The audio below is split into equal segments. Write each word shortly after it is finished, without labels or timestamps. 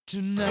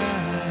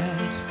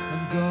Tonight,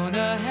 I'm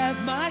gonna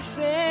have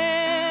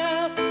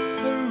myself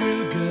a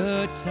real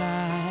good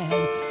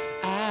time.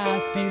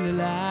 I feel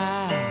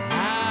alive,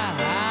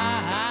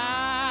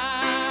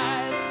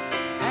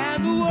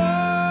 and the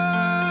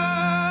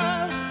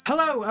world.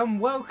 Hello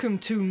and welcome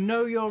to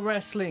Know Your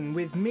Wrestling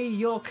with me,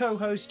 your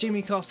co-host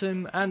Jimmy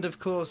Cotton, and of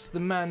course the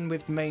man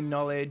with the main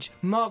knowledge,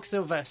 Mark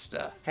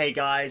Sylvester. Hey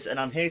guys, and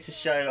I'm here to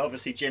show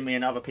obviously Jimmy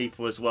and other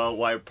people as well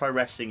why pro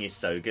wrestling is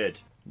so good.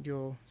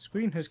 Your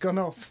screen has gone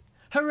off.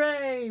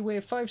 Hooray!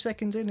 We're 5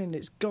 seconds in and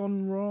it's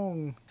gone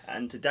wrong.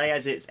 And today,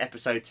 as it's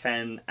episode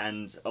 10,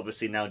 and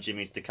obviously now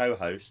Jimmy's the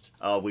co-host,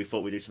 we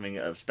thought we'd do something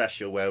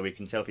special where we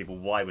can tell people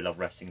why we love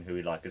wrestling and who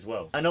we like as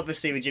well. And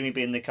obviously with Jimmy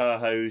being the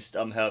co-host,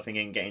 I'm helping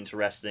him get into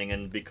wrestling,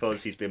 and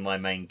because he's been my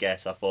main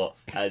guest, I thought,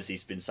 as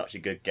he's been such a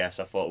good guest,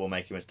 I thought we'll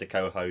make him as the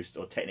co-host,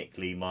 or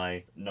technically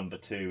my number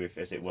two, if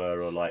as it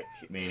were, or like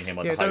me and him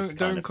are the host.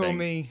 Don't call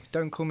me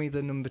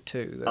the number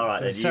two. All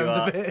right,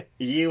 then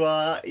you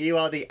are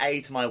the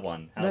A to my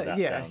one. How's that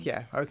sound?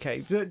 Yeah,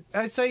 okay. But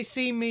I'd say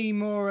see me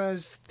more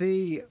as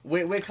the.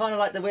 We're kind of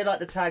like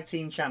the tag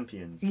team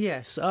champions.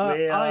 Yes,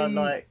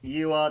 like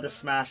you are the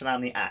Smash and I'm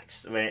the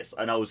Axe when it's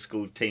an old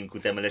school team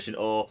called Demolition,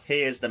 or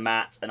here's the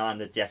Matt and I'm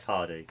the Jeff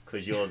Hardy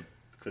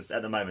because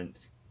at the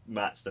moment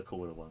Matt's the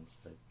cooler one.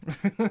 So.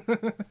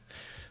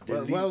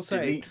 Well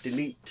said.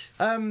 Delete.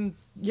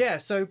 Yeah,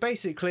 so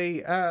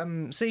basically,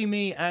 see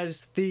me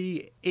as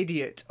the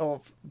idiot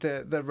of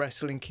the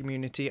wrestling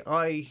community.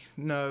 I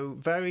know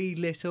very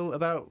little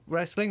about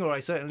wrestling, or I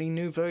certainly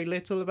knew very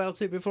little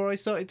about it before I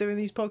started doing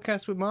these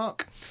podcasts with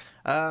Mark.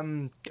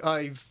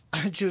 I've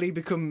actually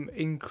become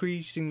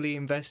increasingly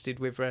invested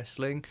with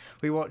wrestling.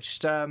 We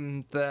watched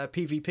the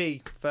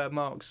PvP for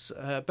Mark's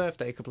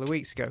birthday a couple of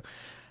weeks ago,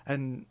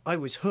 and I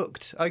was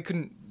hooked. I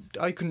couldn't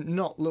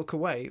not look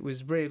away. It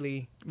was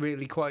really,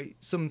 really quite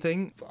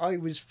something. I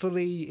was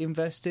fully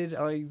invested.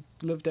 I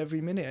loved every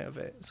minute of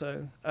it.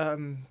 So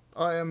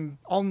I am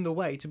on the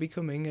way to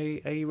becoming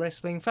a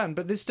wrestling fan.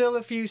 But there's still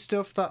a few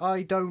stuff that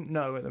I don't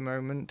know at the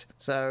moment.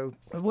 So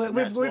we've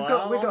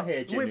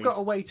got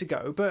a way to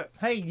go. But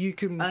hey, you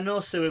can. And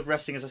also with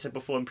wrestling, as I said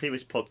before in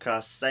previous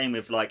podcasts, same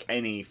with like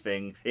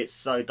anything. It's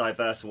so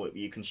diverse and what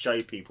you can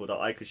show people that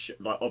I could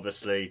like.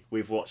 Obviously,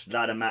 we've watched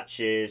ladder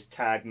matches,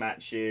 tag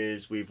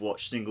matches. We've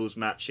watched singles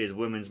matches,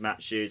 women's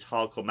matches,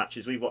 hardcore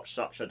matches. We've watched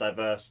such a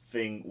diverse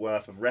thing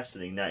worth of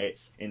wrestling that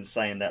it's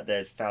insane that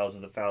there's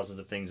thousands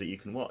of things that you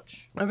can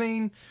watch. I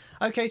mean,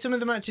 okay, some of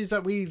the matches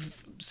that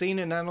we've seen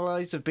and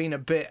analysed have been a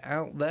bit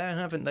out there,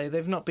 haven't they?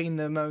 They've not been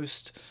the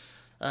most,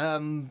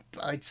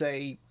 I'd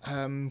say,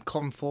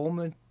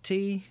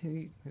 conformity.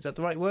 Is that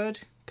the right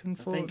word?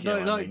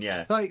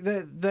 Like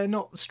they're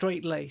not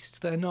straight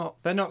laced. They're not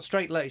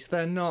straight laced.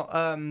 They're not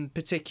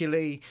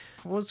particularly.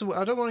 I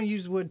don't want to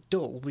use the word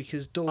dull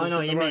because dull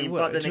isn't the right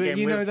word. But then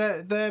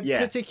again, they're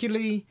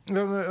particularly.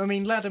 I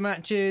mean, ladder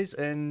matches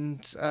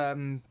and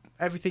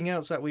everything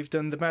else that we've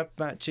done, the map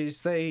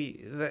matches.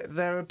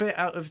 They're a bit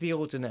out of the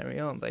ordinary,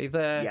 aren't they?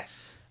 They're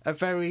a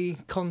very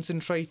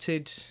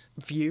concentrated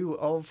view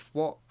of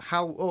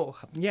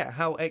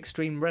how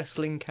extreme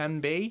wrestling can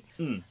be.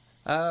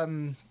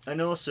 And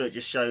also it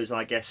just shows,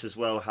 I guess, as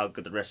well how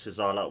good the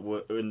wrestlers are, like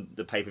in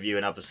the pay-per-view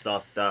and other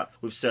stuff, that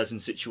with certain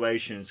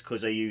situations,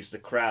 because they use the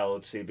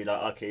crowd to be like,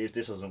 okay,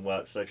 this doesn't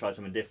work, so try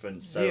something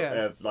different.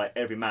 So like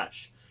every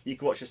match, you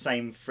can watch the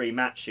same 3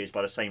 matches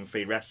by the same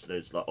 3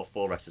 wrestlers, like, or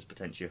 4 wrestlers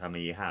potentially, how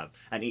many you have,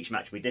 and each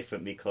match will be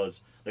different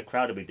because the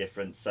crowd will be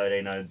different. So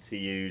they know to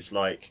use,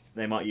 like,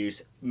 they might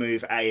use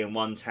move A in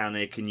one town,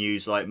 they can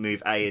use like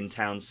move A in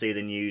town C,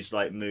 then use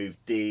like move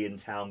D in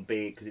town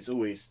B, because it's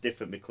always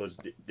different because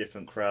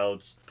different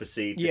crowds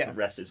perceive different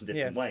wrestlers in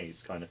different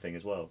ways, kind of thing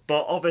as well.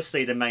 But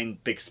obviously the main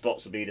big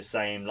spots will be the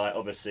same. Like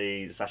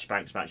obviously the Sasha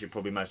Banks match, you'll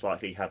probably most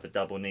likely have the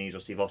double knees, or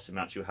Steve Austin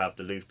match, you'll have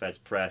the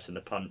Luthez press and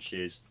the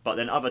punches. But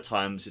then other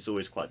times it's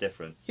always quite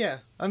different. Yeah,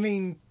 I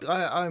mean,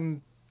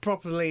 I'm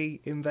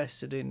properly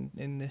invested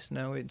in this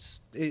now.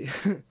 It's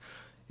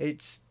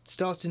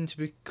starting to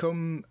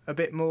become a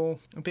bit more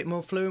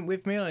fluent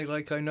with me. I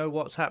know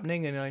what's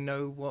happening and I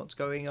know what's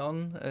going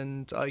on,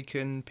 and I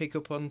can pick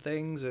up on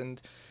things.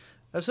 And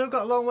I've still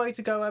got a long way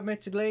to go,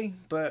 admittedly,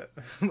 but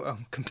well,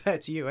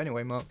 compared to you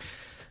anyway, Mark.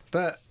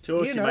 But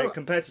mate,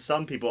 compared to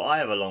some people, I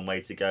have a long way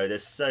to go.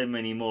 There's so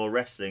many more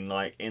wrestling,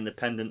 like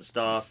independent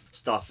stuff,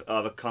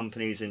 other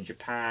companies in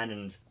Japan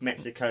and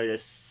Mexico.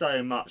 There's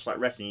so much like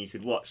wrestling you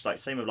could watch. Like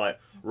same with like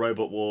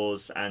Robot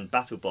Wars and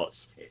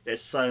BattleBots.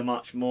 There's so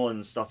much more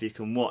and stuff you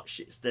can watch.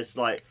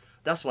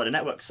 That's why the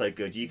network's so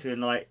good. You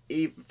can, like,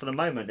 for the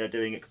moment, they're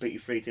doing it completely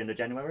free to the end of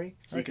January.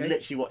 So you can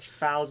literally watch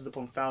thousands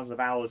upon thousands of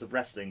hours of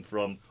wrestling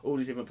from all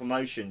these different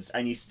promotions,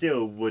 and you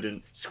still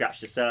wouldn't scratch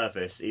the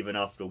surface even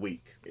after a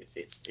week.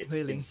 It's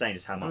really insane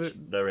just how much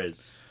there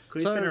is.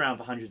 Because it's been around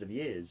for hundreds of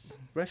years.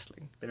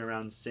 Wrestling? Been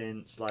around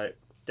since, like,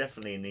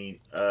 definitely in the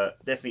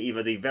definitely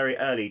either the very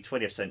early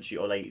 20th century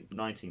or late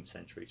 19th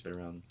century. It's been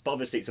around, but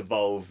obviously it's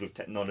evolved with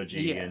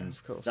technology and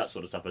that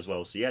sort of stuff as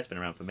well. So yeah, it's been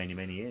around for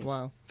many years.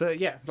 Wow. But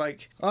yeah,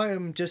 like I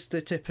am just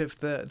the tip of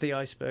the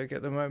iceberg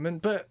at the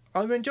moment. But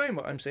I'm enjoying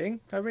what I'm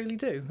seeing. I really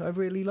do. I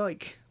really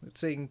like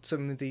seeing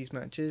some of these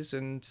matches,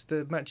 and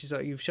the matches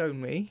that you've shown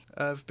me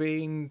have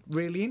been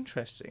really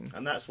interesting.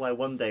 And that's why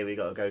one day we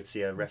got to go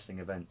to a wrestling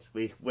event.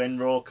 When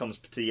Raw comes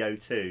to the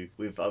O2,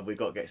 we've got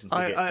to get some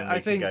tickets. I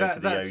think that's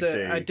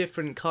O2. a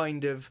different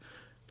kind of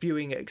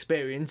viewing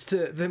experience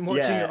than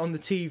watching it on the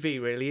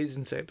TV, really,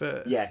 isn't it?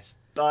 But yes.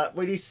 But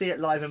when you see it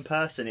live in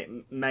person,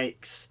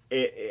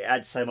 it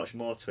adds so much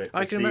more to it.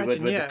 I can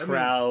imagine, with the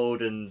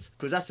crowd, and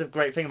because that's the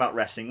great thing about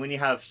wrestling. When you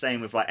have,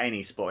 same with like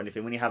any sport, or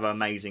anything, when you have an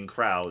amazing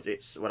crowd,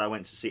 it's when I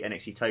went to see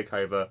NXT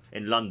Takeover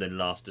in London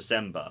last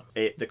December.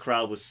 The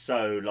crowd was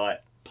so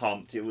like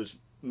pumped. It was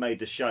made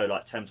the show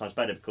like 10 times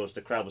better because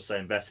the crowd was so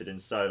invested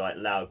and so like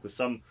loud. Because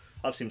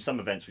I've seen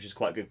some events which is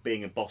quite good.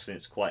 Being in Boston,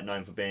 it's quite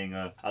known for being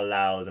a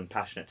loud and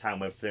passionate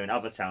town. Where in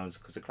other towns,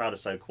 because the crowd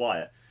is so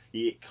quiet,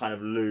 you kind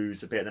of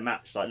lose a bit of the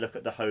match. Like, look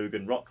at the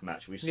Hogan Rock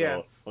match we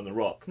saw on the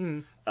Rock.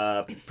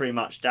 Pretty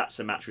much that's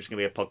a match which is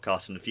going to be a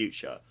podcast in the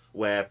future,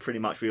 where pretty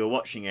much we were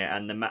watching it,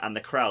 and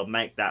the crowd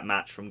make that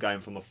match from going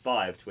from a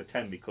 5 to a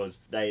 10 because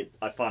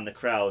I find the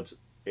crowd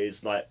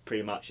is like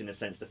pretty much in a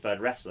sense the third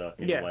wrestler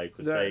in a way,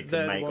 because they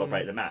can make or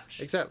break the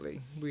match.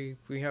 Exactly. We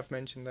have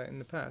mentioned that in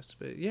the past,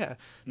 but yeah,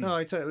 no,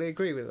 I totally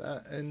agree with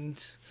that.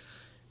 And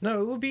no,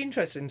 it would be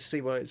interesting to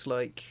see what it's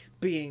like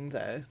being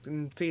there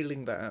and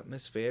feeling that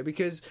atmosphere,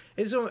 because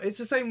it's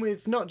the same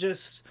with not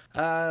just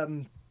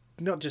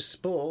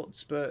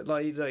sports, but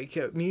like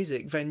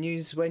music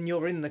venues. When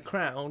you're in the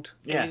crowd,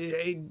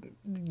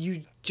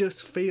 you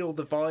just feel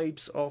the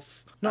vibes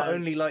of not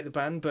only like the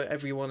band but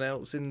everyone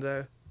else in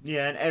the.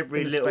 Yeah, and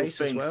every little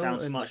thing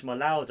sounds much more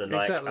louder.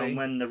 Like, exactly. And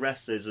when the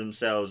wrestlers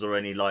themselves or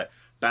any like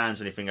bands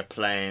or anything are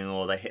playing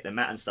or they hit the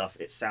mat and stuff,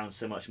 it sounds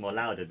so much more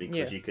louder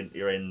because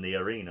you're in the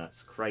arena.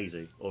 It's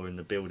crazy, or in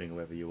the building, or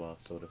wherever you are,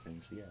 sort of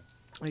thing. So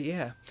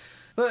yeah.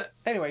 But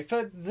anyway,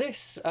 for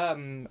this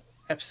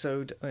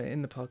episode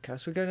in the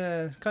podcast, we're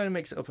gonna kind of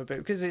mix it up a bit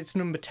because it's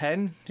number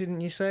 10. Didn't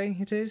you say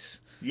it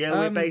is? Yeah,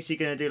 we're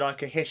basically going to do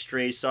like a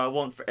history. So I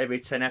want for every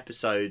 10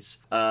 episodes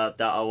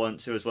that I want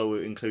to as well,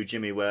 we'll include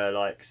Jimmy, where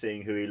like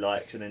seeing who he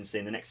likes, and then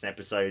seeing the next 10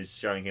 episodes,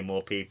 showing him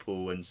more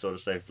people and sort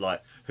of stuff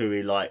like who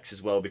he likes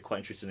as well. Be quite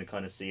interesting to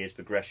kind of see his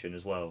progression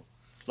as well.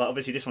 Like,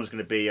 obviously this one's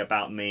going to be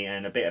about me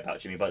and a bit about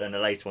Jimmy, but then the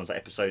later ones like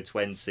episode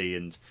 20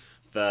 and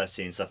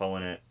 30 and stuff, I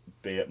want to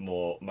be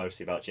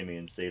mostly about Jimmy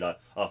and see like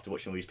after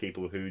watching all these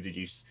people, who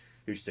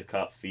stuck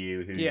up for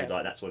you, who you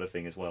like, that sort of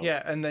thing as well.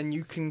 Yeah, and then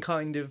you can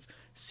kind of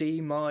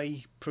see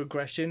my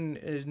progression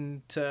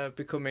into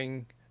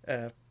becoming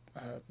a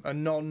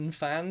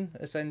non-fan,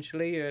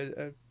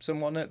 essentially,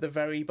 someone at the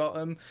very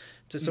bottom,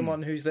 to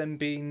someone who's then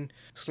been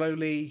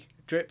slowly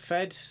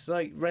drip-fed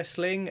like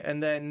wrestling,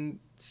 and then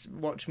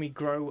watch me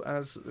grow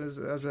as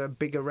a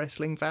bigger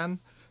wrestling fan.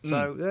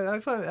 So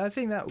I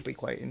think that would be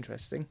quite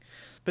interesting.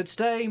 But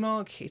today,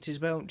 Mark, it is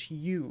about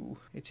you.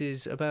 It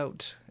is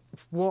about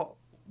what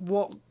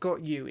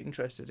got you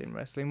interested in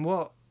wrestling.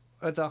 What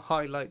are the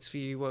highlights for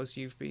you whilst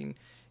you've been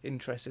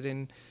interested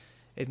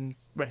in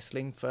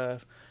wrestling for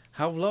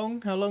how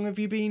long? How long have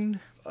you been?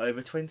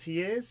 Over 20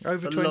 years.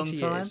 Over 20 long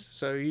time. years.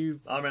 So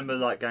I remember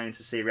like going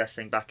to see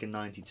wrestling back in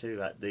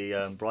 '92 at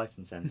the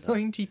Brighton Centre.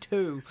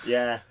 92.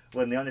 Yeah,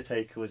 when the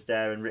Undertaker was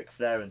there and Ric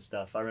Flair and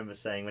stuff. I remember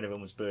saying when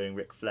everyone was booing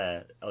Ric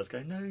Flair, I was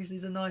going, "No,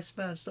 he's a nice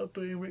man. Stop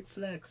booing Ric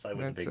Flair," because I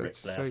was a big Ric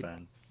Flair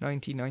fan.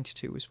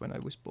 1992 was when I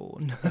was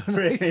born.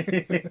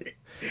 Really?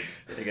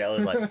 I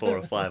was like 4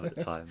 or 5 at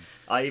the time.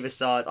 I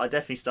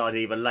definitely started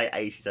either late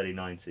 80s, early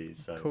 90s.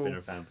 So I've been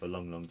a fan for a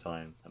long, long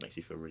time. That makes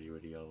you feel really,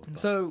 really old. But...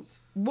 So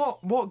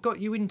what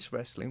got you into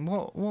wrestling?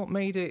 What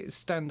made it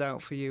stand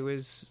out for you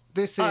as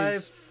this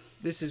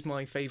is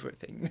my favourite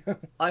thing?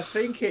 I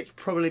think it's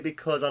probably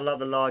because I love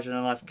the larger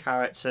than life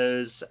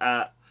characters,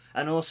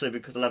 and also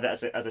because I love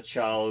it as a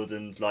child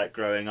and like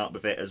growing up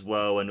with it as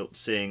well, and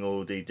seeing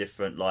all the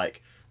different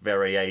like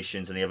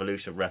variations and the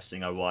evolution of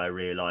wrestling are why I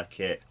really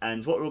like it.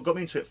 And what got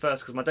me into it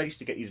first, because my dad used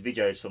to get these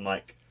videos from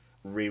like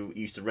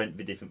used to rent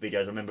the different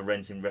videos. I remember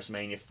renting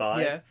WrestleMania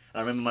 5. Yeah. And I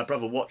remember my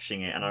brother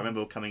watching it, and I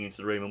remember coming into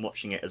the room and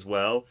watching it as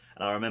well.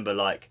 And I remember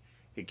like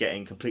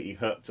getting completely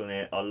hooked on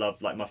it. I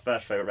loved, like, my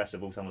first favourite wrestler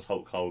of all time was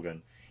Hulk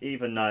Hogan.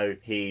 Even though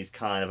he's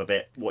kind of a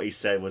bit, what he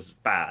said was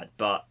bad,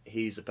 but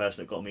he's the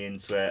person that got me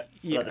into it.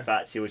 Yeah. I like the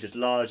fact he was just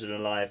larger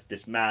than life,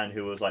 this man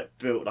who was like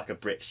built like a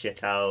brick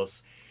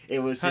shithouse. It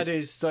was had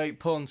his like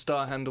porn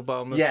star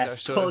handlebar mustache.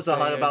 Yes, porn star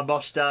handlebar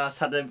mustache.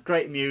 Had the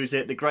great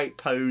music, the great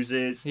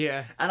poses.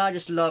 Yeah, and I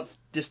just love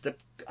just the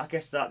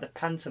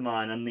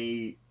pantomime and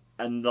the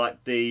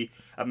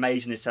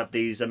amazingness of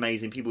these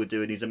amazing people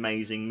doing these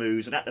amazing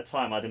moves. And at the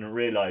time, I didn't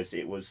realise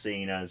it was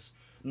seen as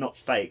not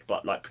fake,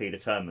 but like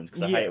predetermined.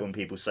 Because I hate it when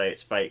people say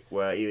it's fake,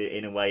 where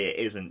in a way it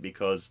isn't,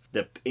 because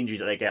the injuries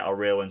that they get are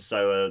real, and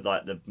so are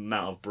like the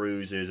amount of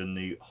bruises and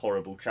the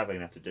horrible travelling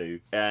they have to do.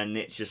 And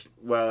it's just,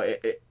 well,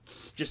 it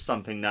just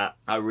something that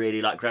I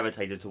really like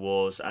gravitated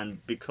towards.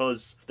 And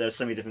because there's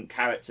so many different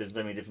characters,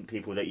 so many different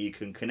people that you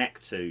can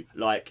connect to,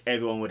 like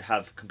everyone would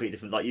have completely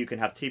different, like you can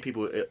have two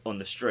people on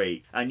the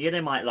street and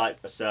they might like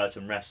a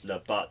certain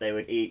wrestler, but they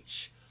would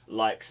each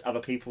likes other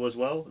people as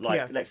well. Like,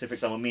 Yeah. let's say, for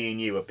example, me and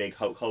you are big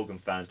Hulk Hogan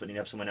fans, but then you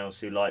have someone else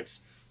who likes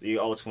the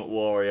Ultimate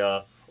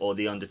Warrior or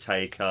the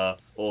Undertaker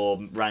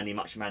or Randy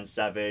Macho Man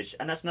Savage,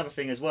 and that's another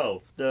thing as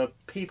well. The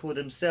people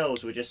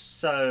themselves were just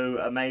so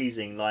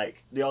amazing.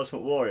 Like, the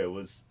Ultimate Warrior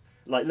was,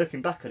 like,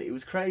 looking back at it, it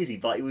was crazy,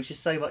 but it was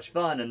just so much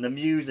fun, and the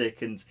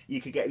music, and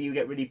you get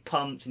really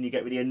pumped, and you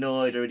get really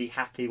annoyed or really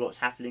happy what's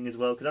happening as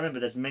well. Because I remember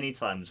there's many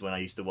times when I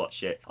used to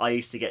watch it, I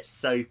used to get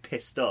so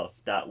pissed off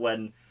that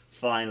when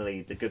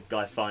finally the good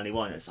guy finally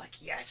won, it's like,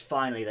 yes,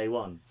 finally they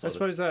won. I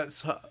suppose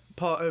that's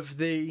part of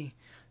the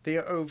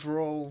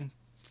overall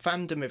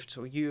fandom of it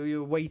all.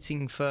 You're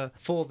waiting for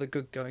the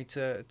good guy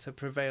to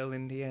prevail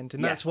in the end,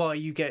 and that's why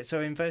you get so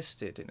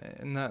invested in it,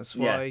 and that's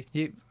why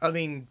I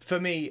mean, for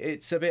me,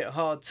 it's a bit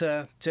hard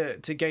to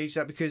gauge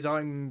that, because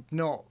I'm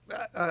not.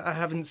 I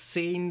haven't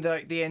seen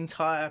like the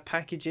entire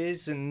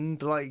packages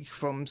and like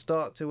from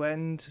start to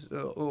end,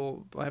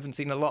 or I haven't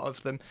seen a lot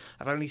of them.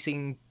 I've only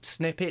seen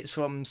snippets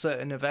from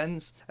certain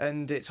events,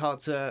 and it's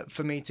hard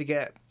for me to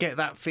get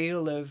that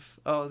feel of,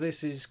 oh,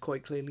 this is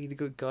quite clearly the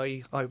good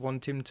guy. I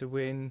want him to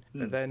win,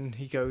 but then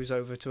he goes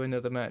over to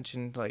another match,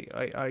 and like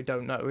I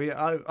don't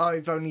know.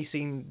 I've only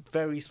seen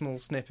very small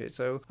snippets,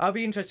 so I'll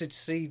be interested to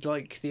see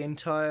like the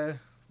entire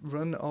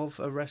run of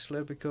a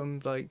wrestler become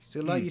like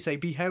you say,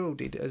 be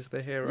heralded as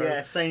the hero,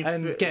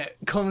 and get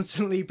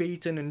constantly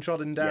beaten and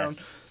trodden down,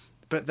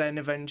 but then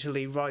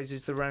eventually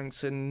rises the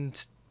ranks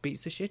and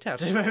beats the shit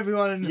out of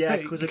everyone, and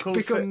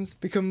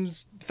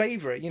becomes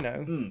favourite, you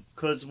know.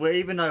 Because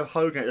even though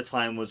Hogan at the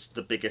time was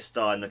the biggest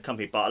star in the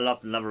company, but I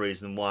loved another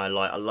reason why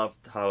I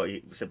loved how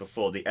you said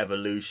before, the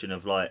evolution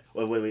of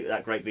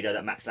that great video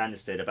that Max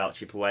Landis did about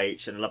Triple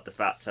H, and I love the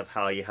fact of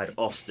how you had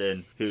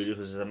Austin, who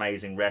was an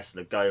amazing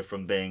wrestler, go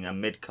from being a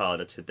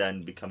mid-carder to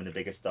then becoming the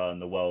biggest star in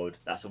the world.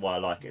 That's why I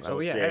like it. So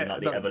seeing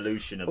the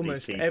evolution of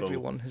these people. Almost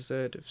everyone has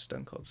heard of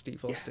Stone Cold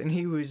Steve Austin.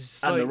 He was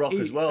and The Rock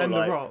as well. And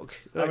The Rock.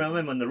 I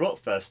remember when The Rock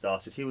first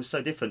started, he was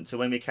so different to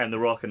when he became The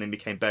Rock, and then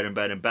became better and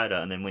better and better,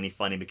 and then when he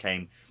finally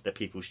became the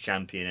people's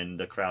champion and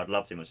the crowd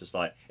loved him, it's just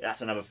like, that's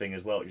another thing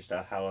as well, just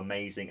how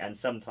amazing. And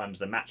sometimes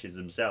the matches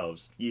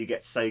themselves, you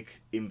get so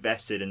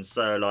invested and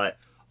so like,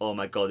 oh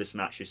my god, this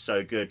match is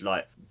so good.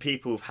 Like,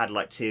 people have had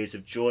like tears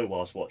of joy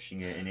whilst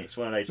watching it, and it's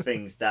one of those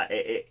things that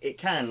it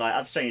can, like,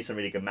 I've shown you some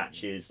really good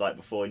matches like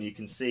before, and you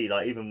can see,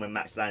 like, even when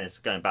Max Landis,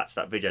 going back to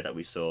that video that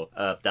we saw,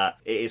 that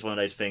it is one of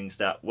those things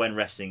that when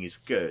wrestling is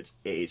good,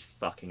 it is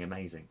fucking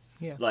amazing.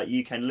 Yeah. Like,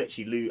 you can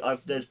literally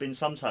lose. There's been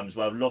some times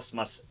where I've lost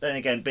my. Then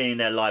again, being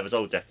there live as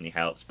well definitely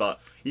helps.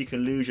 But you can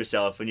lose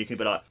yourself, and you can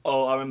be like,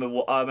 oh,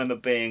 I remember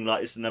being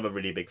like, it's another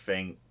really big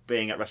thing,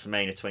 being at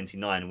WrestleMania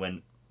 29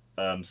 when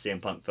CM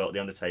Punk fought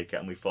The Undertaker,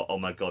 and we thought, oh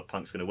my god,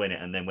 Punk's going to win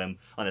it. And then when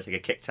Undertaker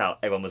kicked out,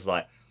 everyone was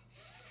like,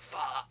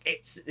 fuck,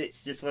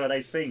 it's just one of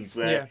those things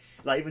where,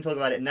 like, even talking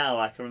about it now,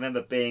 I can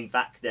remember being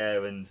back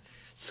there and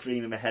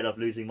screaming my head off,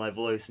 losing my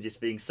voice, and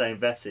just being so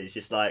invested. It's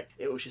just like,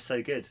 it was just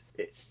so good.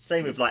 It's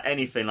same with like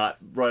anything, like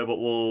Robot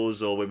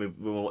Wars, or when we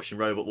were watching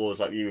Robot Wars,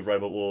 like you with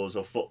Robot Wars,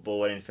 or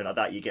football or anything like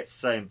that. You get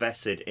so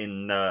invested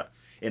in the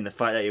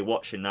fight that you're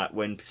watching that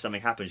when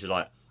something happens, you're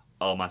like,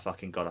 oh my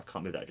fucking god, I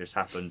can't believe that just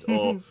happened.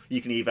 Or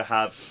you can either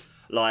have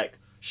like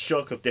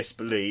shock of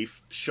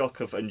disbelief, shock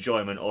of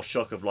enjoyment, or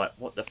shock of like,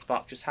 what the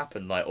fuck just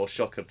happened, like, or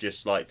shock of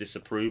just like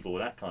disapproval,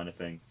 that kind of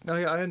thing.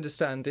 I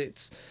understand.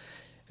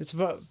 It's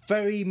a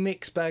very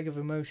mixed bag of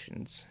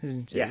emotions,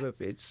 isn't it? Yeah.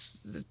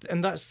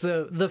 And that's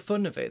the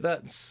fun of it.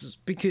 That's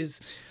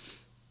because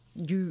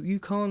you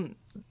can't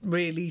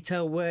really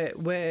tell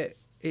where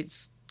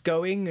it's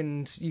going,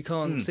 and you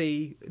can't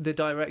see the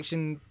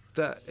direction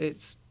that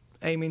it's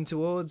aiming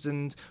towards.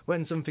 And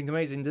when something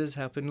amazing does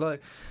happen,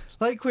 like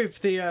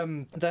with the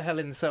Hell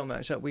in the Cell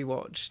match that we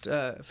watched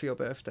for your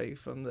birthday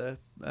from the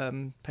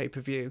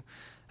pay-per-view,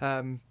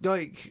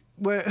 like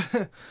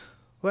where.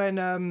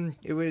 When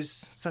it was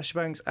Sasha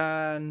Banks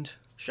and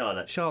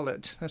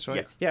Charlotte, that's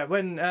right. Yeah,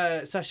 when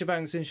Sasha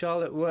Banks and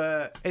Charlotte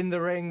were in the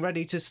ring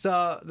ready to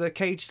start, the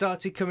cage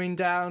started coming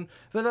down,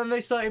 but then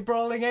they started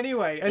brawling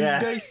anyway,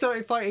 and they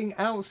started fighting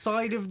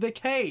outside of the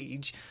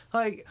cage.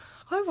 Like,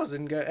 I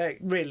wasn't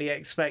really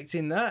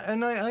expecting that,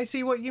 and I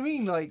see what you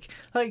mean. Like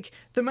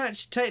the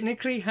match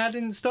technically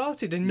hadn't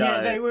started, and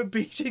yet they were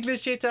beating the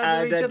shit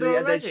out of each other already.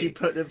 And then she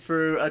put them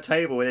through a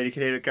table, and then you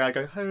can hear a guy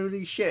go,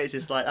 holy shit. It's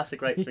just like, that's a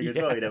great thing as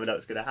well. You never know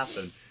what's going to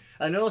happen.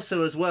 And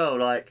also as well,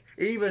 like,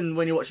 even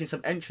when you're watching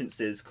some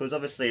entrances, because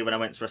obviously when I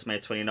went to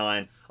WrestleMania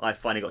 29, I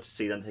finally got to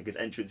see The Undertaker's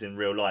entrance in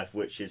real life,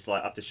 which is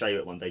like, I have to show you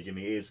it one day,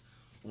 Jimmy. It is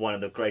one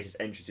of the greatest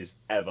entrances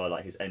ever,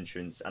 like his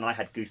entrance. And I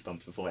had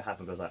goosebumps before it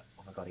happened, because I was like,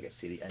 oh my god, I get to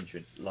see the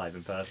entrance live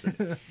in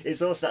person.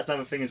 It's also, that's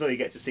another thing as well, you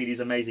get to see these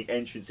amazing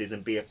entrances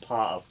and be a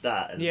part of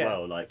that as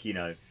well. Like, you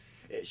know,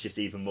 it's just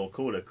even more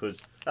cooler,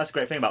 because that's a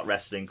great thing about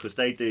wrestling, because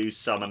they do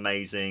some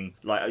amazing,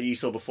 like you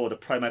saw before, the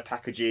promo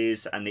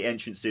packages and the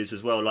entrances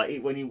as well.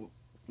 Like, when you,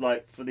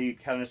 like, for the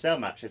Hell in a Cell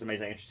match, there's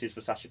amazing entrances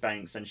for Sasha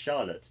Banks and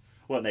Charlotte,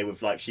 weren't they,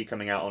 with like she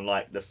coming out on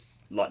like the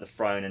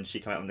throne, and she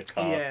coming out on the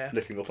car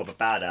looking all proper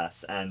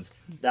badass, and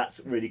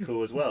that's really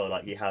cool as well.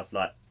 Like, you have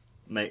like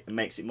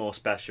makes it more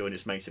special and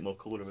just makes it more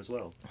cooler as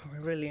well. Oh, I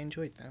really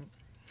enjoyed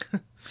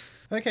that.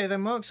 Okay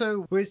then, Mark,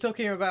 so we was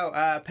talking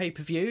about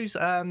pay-per-views.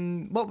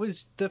 What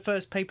was the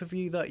first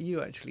pay-per-view that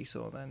you actually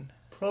saw then?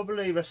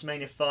 Probably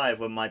WrestleMania 5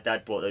 when my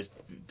dad brought those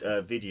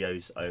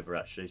videos over,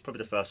 actually. It's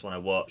probably the first one I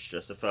watched.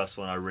 It's the first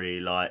one I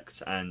really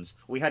liked. And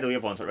we had all the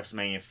other ones like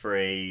WrestleMania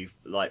 3,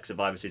 like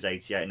Survivor Series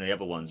 88 and the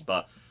other ones.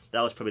 But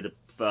that was probably the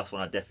first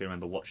one I definitely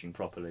remember watching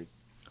properly.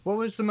 What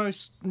was the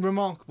most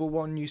remarkable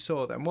one you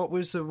saw then? What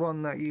was the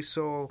one that you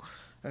saw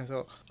and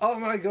thought, oh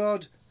my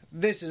god,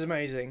 this is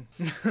amazing?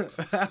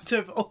 Out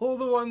of all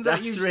the ones that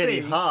you've seen. That's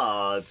really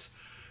hard.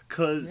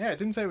 Cause yeah, it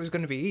didn't say it was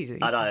going to be easy.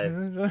 I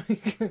know.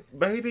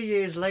 Maybe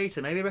years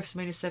later, maybe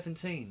WrestleMania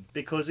 17.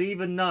 Because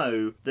even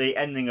though the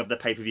ending of the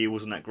pay-per-view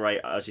wasn't that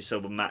great, as you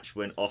saw the match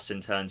when Austin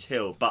turned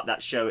heel, but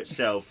that show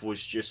itself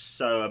was just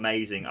so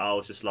amazing. I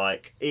was just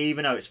like,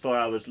 even though it's 4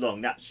 hours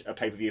long, that's a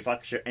pay-per-view. If I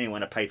could show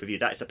anyone a pay-per-view,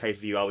 that's the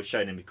pay-per-view I was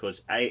showing them,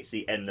 because A, it's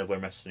the end of when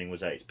wrestling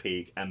was at its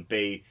peak, and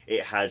B,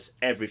 it has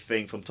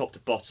everything from top to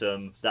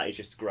bottom that is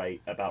just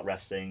great about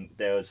wrestling.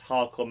 There was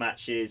hardcore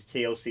matches,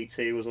 TLC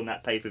 2 was on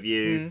that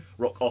pay-per-view,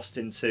 Rock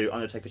Austin 2,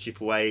 Undertaker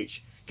Triple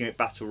H, Gimmick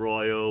Battle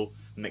Royal,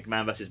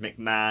 McMahon versus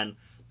McMahon.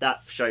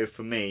 That show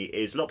for me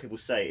is, a lot of people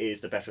say,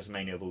 is the best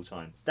WrestleMania of all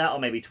time. That or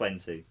maybe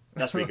 20.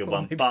 That's a really good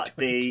one. But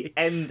 20. The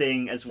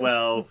ending as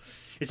well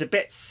is a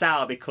bit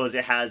sour because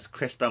it has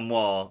Chris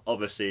Benoit,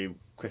 obviously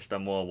Chris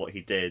Benoit, what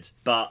he did.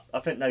 But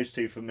I think those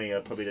two for me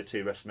are probably the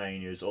two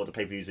WrestleManias, or the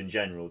pay-per-views in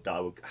general, that I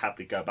would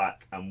happily go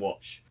back and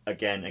watch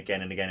again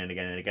and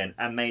again.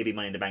 And maybe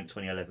Money in the Bank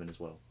 2011 as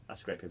well.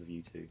 That's a great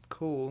pay-per-view too.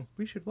 Cool.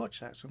 We should watch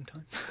that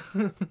sometime.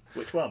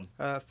 Which one?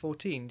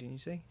 14, didn't you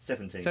say?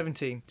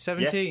 17.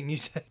 17, yeah. You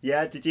said.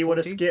 Yeah, did you 14?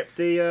 Want to skip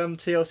the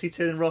TLC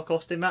 2 and Rock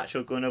Austin match,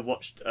 or going to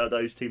watch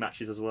those two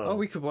matches as well? Oh,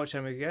 we could watch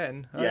them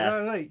again.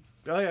 Yeah.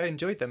 I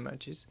enjoyed them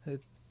matches.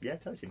 Yeah,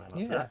 totally,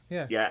 man.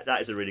 Yeah, that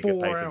is a really good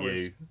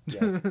pay-per-view. Yeah.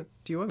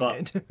 Do you own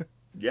it?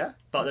 Yeah,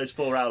 but those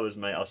 4 hours,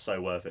 mate, are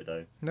so worth it,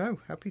 though. No,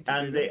 happy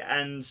to do that.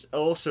 And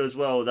also, as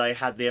well, they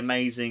had the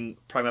amazing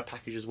promo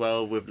package as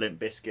well, with Limp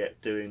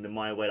Bizkit doing the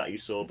My Way that you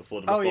saw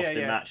before the Rock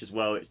Austin match as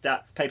well. It's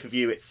that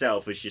pay-per-view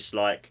itself is just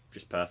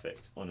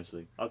perfect,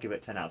 honestly. I'll give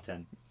it 10 out of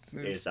 10.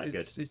 It is that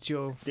good. It's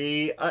your...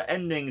 The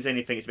endings,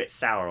 anything, it's a bit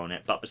sour on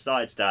it, but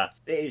besides that,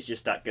 it is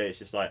just that good. It's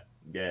just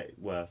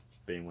worth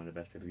being one of the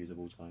best pay-per-views of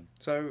all time.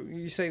 So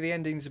you say the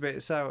ending's a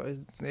bit sour.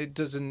 It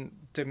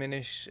doesn't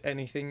diminish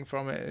anything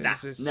from it.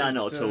 Not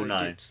at all.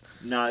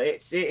 No,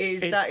 it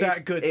is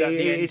that good.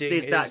 It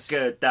is that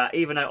good that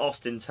even though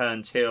Austin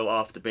turned heel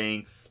after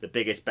being the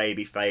biggest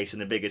baby face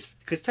and the biggest,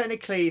 because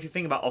technically, if you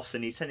think about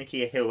Austin, he's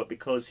technically a heel, but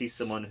because he's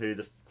someone who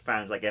the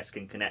fans, I guess,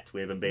 can connect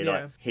with and be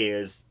like,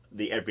 here's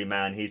the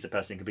everyman, he's the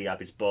person who can be up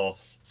his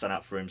boss, stand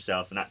up for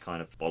himself, and that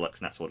kind of bollocks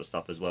and that sort of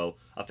stuff as well.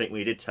 I think when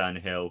he did turn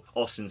heel,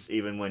 Austin's,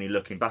 even when he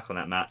looking back on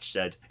that match,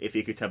 said if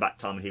he could turn back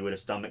time, he would have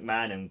stunned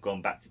McMahon and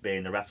gone back to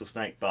being the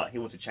rattlesnake, but he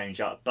wanted to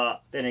change up.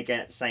 But then again,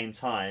 at the same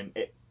time,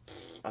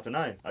 I don't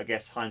know, I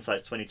guess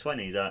hindsight's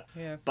 2020,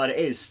 but it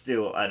is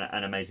still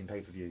an amazing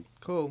pay-per-view.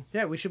 Cool.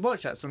 Yeah, we should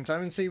watch that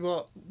sometime and see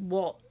what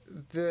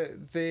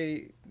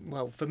the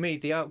well, for me,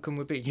 the outcome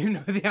would be. You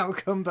know the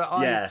outcome, but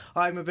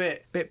I'm a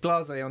bit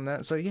blasé on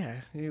that. So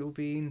yeah, it will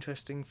be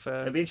interesting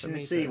It'll be interesting to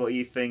see what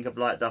you think of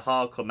like the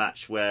hardcore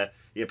match where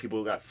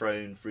people got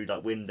thrown through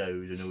like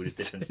windows and all this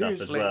different stuff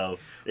as well.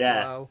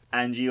 Yeah, wow.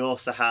 And you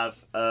also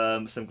have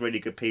some really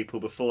good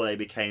people before they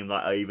became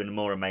like even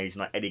more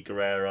amazing, like Eddie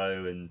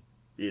Guerrero and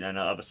and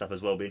other stuff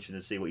as well. It'll be interesting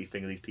to see what you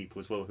think of these people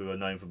as well, who are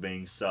known for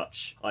being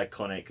such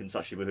iconic and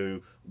such people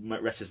who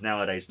wrestlers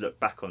nowadays look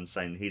back on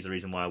saying he's the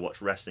reason why I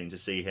watch wrestling, to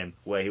see him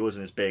where he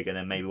wasn't as big, and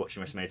then maybe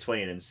watching WrestleMania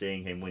 20 and then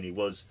seeing him when he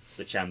was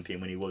the champion,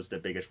 when he was the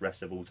biggest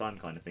wrestler of all time,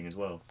 kind of thing as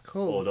well.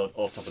 Cool.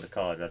 Or top of the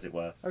card, as it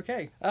were.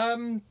 Okay.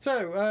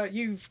 So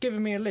you've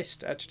given me a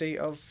list actually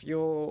of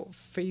your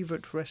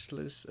favourite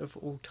wrestlers of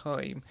all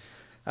time.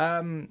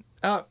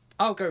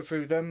 I'll go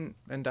through them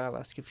and I'll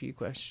ask a few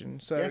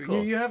questions. So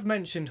you have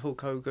mentioned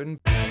Hulk Hogan.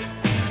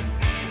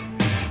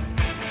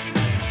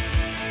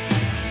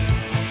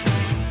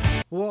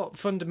 What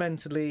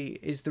fundamentally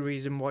is the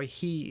reason why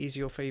he is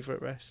your favourite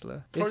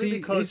wrestler? Probably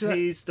because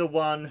he's the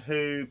one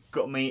who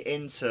got me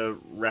into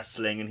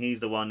wrestling, and he's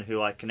the one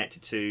who I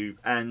connected to.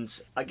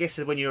 And I guess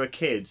when you're a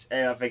kid,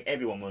 I think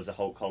everyone was a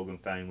Hulk Hogan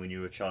fan when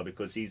you were a child,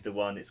 because he's the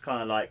one. It's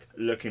kind of like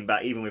looking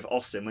back, even with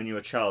Austin, when you're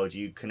a child,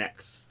 you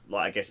connect,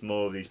 like, I guess,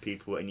 more of these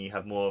people, and you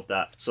have more of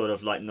that sort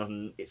of like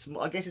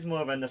I guess it's more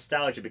of a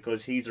nostalgia,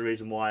 because he's the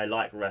reason why I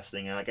like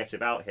wrestling, and I guess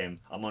without him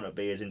I might not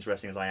be as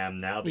interesting as I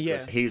am now,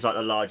 because he's like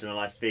the larger than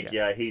life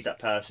figure. He's that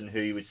person who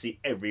you would see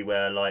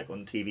everywhere, like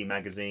on TV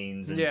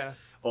magazines and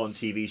on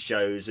TV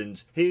shows,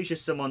 and he's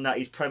just someone that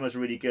his promos are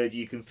really good.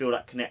 You can feel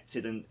like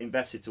connected and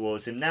invested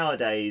towards him.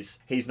 Nowadays,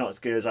 he's not as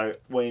good as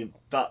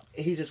but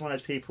he's just one of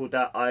those people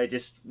that I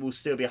just will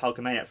still be a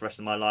Hulkamaniac for the rest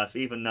of my life,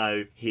 even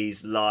though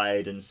he's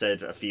lied and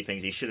said a few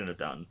things he shouldn't have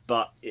done.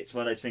 But it's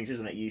one of those things,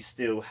 isn't it? You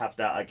still have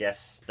that, I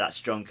guess, that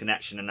strong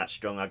connection and that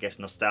strong, I guess,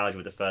 nostalgia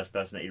with the first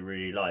person that you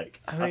really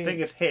like. I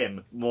think of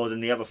him more than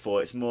the other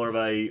four. It's more of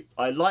I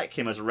like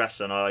him as a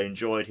wrestler, and I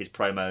enjoyed his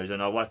promos,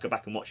 and I want to go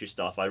back and watch his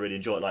stuff. I really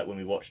enjoy it, like when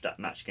we watched that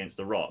match against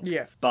The Rock.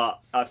 Yeah. But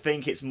I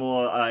think it's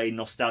more a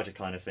nostalgia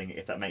kind of thing,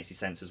 if that makes any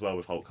sense as well,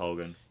 with Hulk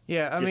Hogan.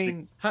 Yeah, I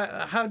mean,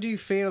 how do you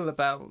feel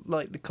about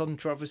like the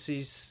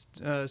controversies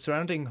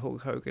surrounding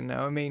Hulk Hogan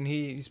now? I mean,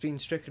 he's been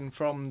stricken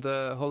from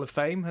the Hall of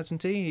Fame,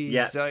 hasn't he?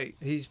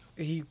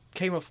 He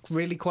came off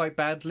really quite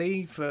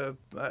badly for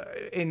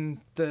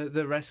in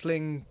the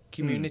wrestling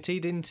community,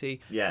 didn't he?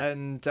 Yeah.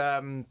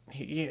 And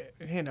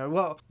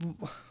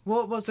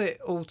what was it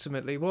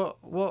ultimately?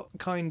 What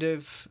kind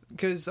of,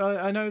 because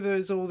I know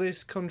there's all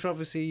this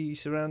controversy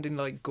surrounding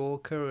like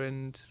Gorka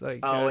and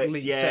like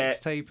leaked sex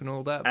tape and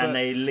all that. And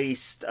they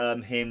leased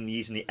him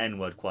using the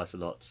N-word quite a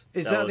lot.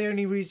 Is that the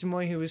only reason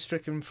why he was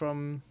stricken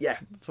from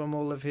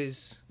all of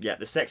his... Yeah,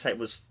 the sex tape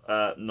was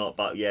not,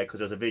 but because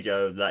there's a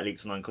video that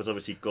leaked online, because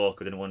obviously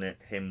Gorka didn't want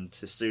him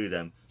to sue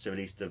them, so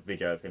released a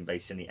video of him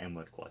basically saying the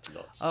N-word quite a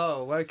lot.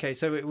 Oh, okay,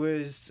 so it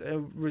was a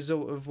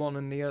result of one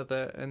and the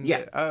other. And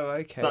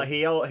okay. But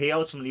he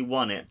ultimately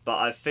won it, but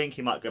I think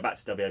he might go back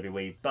to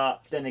WWE.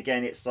 But then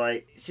again, it's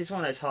just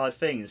one of those hard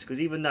things, because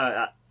even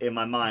though in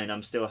my mind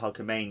I'm still a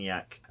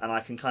Hulkamaniac, and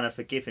I can kind of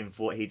forgive him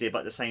for what he did, but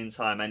at the same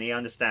time, and he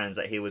understands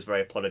that he was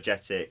very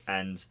apologetic,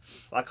 and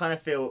I kind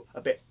of feel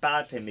a bit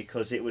bad for him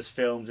because it was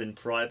filmed in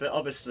private.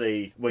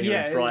 Obviously, when you're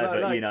in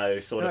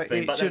private, sort of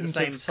thing. But at the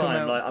same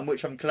time,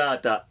 which I'm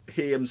glad that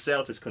he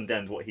himself has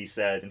condemned what he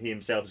said, and he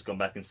himself has gone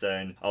back and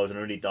saying, I was in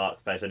a really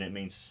dark place, I didn't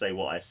mean to say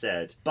what I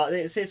said. But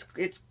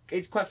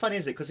it's quite funny,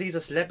 isn't it? Because he's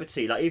a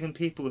celebrity. Like, even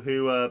people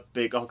who are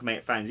big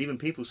Hulkamaniac fans, even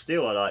people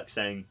still are like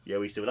saying, yeah,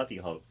 we still love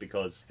you, Hulk,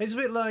 because... It's a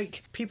bit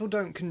like people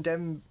don't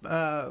condemn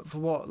for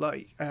what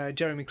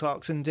Jeremy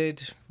Clarkson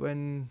did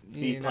when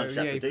he punched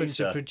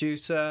a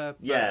producer.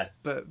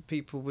 But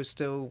people were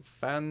still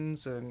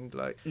fans, and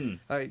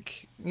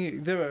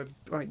there are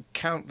like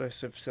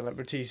countless of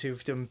celebrities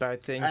who've done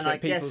bad things, and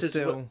but people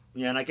still...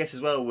 and I guess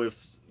as well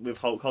with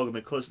Hulk Hogan,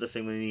 because of the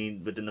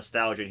thing with the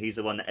nostalgia, he's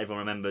the one that everyone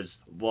remembers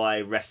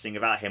why wrestling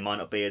about him might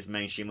not be as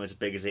mainstream or as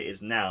big as it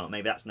is now.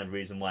 Maybe that's another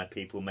reason why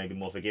people may be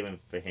more forgiving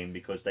for him,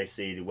 because they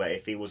see where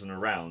if he wasn't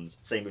around,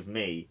 same with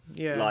me,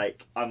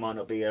 like I might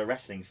not be a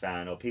wrestling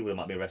fan, or people that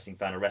might be a wrestling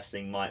fan, or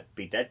wrestling might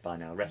be dead by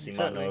now. Wrestling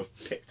might not have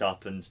picked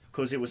up, and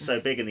because it was so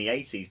big in the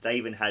 80s, they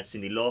even had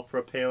Cyndi Lauper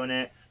appear on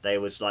it. They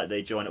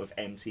joined it with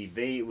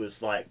MTV. It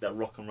was like that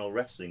rock and roll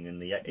wrestling in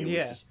the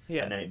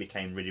and then it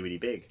became really, really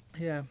big.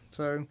 Yeah,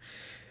 so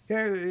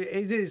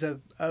it is a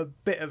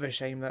bit of a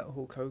shame that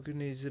Hulk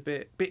Hogan is a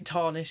bit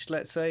tarnished,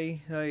 let's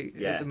say,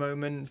 at the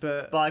moment.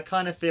 But I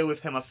kind of feel with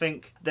him, I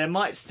think there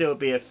might still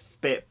be a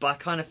bit, but I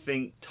kind of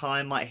think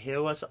time might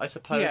heal us, I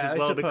suppose, as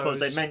well,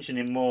 because they mention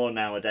him more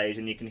nowadays,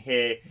 and you can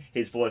hear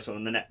his voice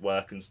on the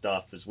network and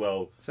stuff as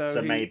well.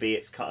 So maybe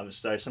it's cut him.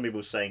 So some people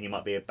are saying he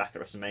might be back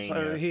at WrestleMania.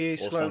 So he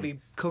is slowly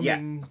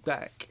coming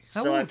back.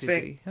 How old is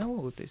he? How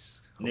old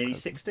is nearly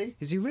 60?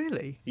 Is he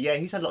really? Yeah,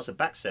 he's had lots of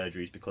back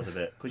surgeries because of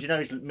it. Because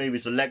his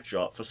movies, The Leg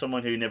Drop, for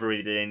someone who never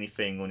really did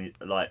anything on his,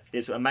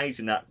 it's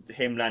amazing that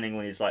him landing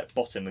on his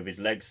bottom with his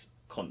legs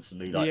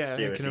constantly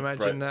seriously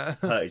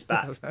hurt his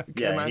back.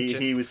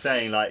 He was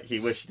saying he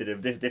wished he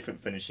did a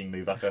different finishing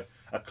move, like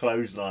a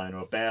clothesline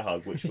or a bear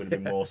hug, which would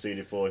have been more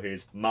suited for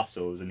his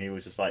muscles, and he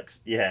was just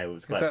it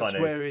was quite funny.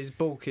 That's where his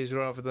bulk is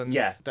rather than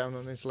down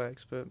on his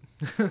legs, but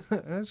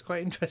that's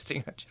quite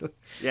interesting actually.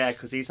 Yeah,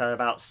 because he's had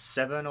about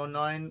 7 or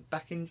 9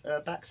 back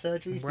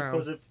surgeries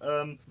because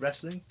of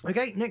wrestling.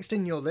 Okay, next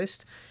in your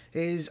list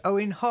is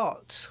Owen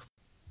Hart.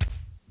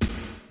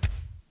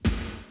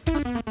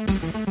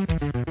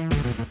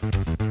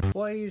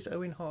 Why is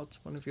Owen Hart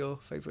one of your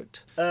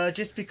favourite?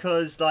 Just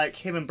because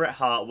him and Bret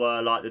Hart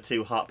were the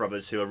two Hart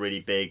brothers who were really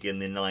big in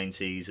the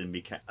 90s and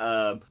became.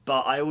 But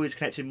I always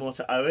connected more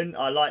to Owen.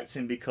 I liked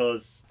him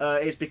because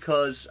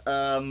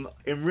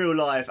in real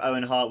life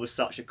Owen Hart was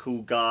such a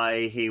cool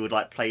guy. He would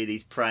play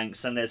these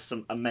pranks, and there's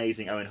some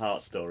amazing Owen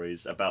Hart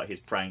stories about his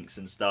pranks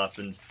and stuff.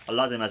 And I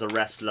loved him as a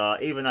wrestler,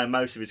 even though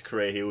most of his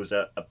career he was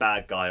a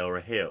bad guy or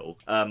a heel.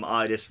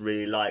 I just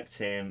really liked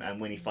him, and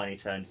when he finally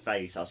turned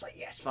face, I was like,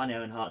 yes, finally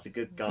Owen Hart's a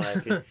good guy. I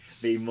can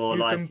be more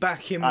you can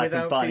back him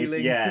without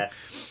feeling.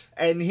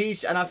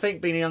 And I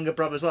think being a younger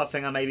brother as well, I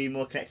think I may be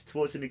more connected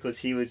towards him because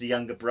he was a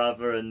younger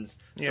brother, and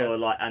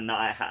sort of and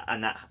I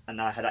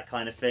had that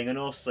kind of thing. And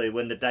also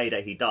when the day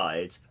that he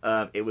died,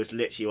 it was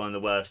literally one of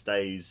the worst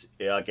days,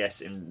 I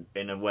guess, in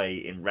a way,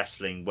 in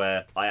wrestling,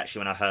 where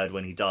when I heard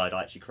when he died,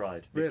 I actually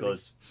cried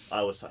because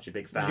I was such a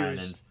big fan.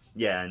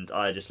 Yeah, and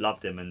I just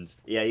loved him, and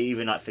yeah,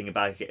 even like thinking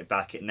back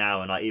it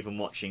now, and like even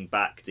watching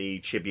back the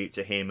tribute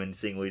to him and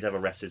seeing all these other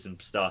wrestlers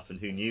and stuff, and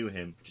who knew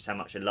him, just how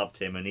much I loved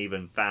him, and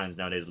even fans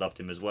nowadays loved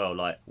him as well.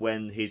 Like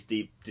when his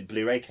the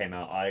Blu-ray came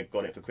out, I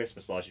got it for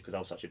Christmas last year because I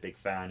was such a big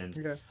fan,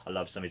 and I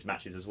loved some of his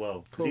matches as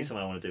well. Because he's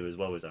someone I want to do as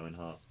well as Owen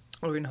Hart.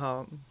 Owen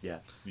Hart. Yeah,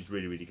 he's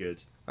really, really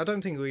good. I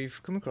don't think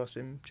we've come across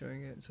him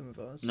during it, some of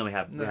ours. No, we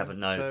haven't. No. We haven't.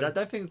 No, So, I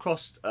don't think we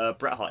crossed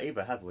Bret Hart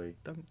either, have we?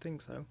 don't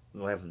think so.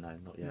 No, we haven't. No,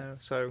 not yet. No.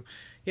 So,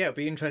 yeah, it'll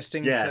be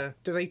interesting. Yeah.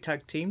 Do they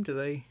tag team? Do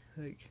they?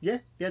 Like... Yeah,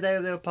 they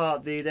were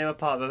part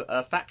of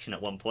a faction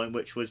at one point,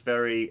 which was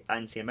very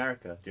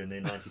anti-America during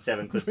the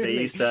 '97 because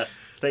Really?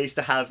 they used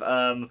to have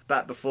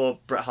back before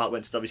Bret Hart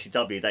went to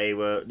WCW,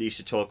 they used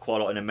to tour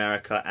quite a lot in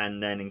America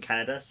and then in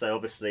Canada. So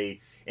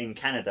obviously in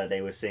Canada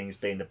they were seen as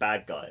being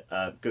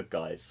the good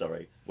guys.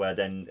 Sorry, where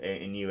then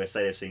in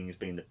USA they're seen as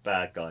being the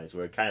bad guys.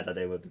 Where in Canada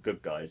they were the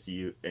good guys.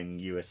 In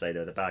USA they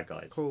were the bad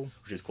guys. Cool.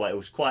 Which is quite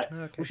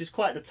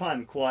at the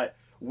time quite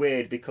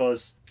weird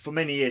because for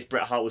many years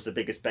Bret Hart was the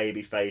biggest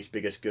babyface,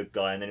 biggest good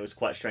guy, and then it was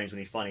quite strange when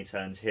he finally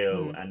turns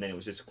heel, and then it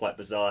was just quite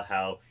bizarre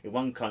how in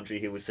one country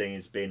he was seen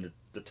as being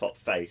the top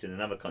face, and in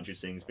another country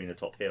seen as being the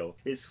top heel.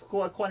 It's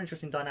quite an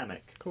interesting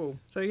dynamic. Cool.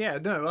 So yeah,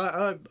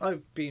 no,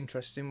 I'd be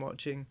interested in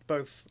watching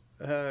both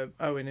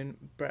Owen and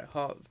Bret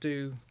Hart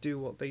do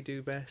what they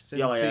do best.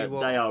 And see what...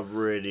 they are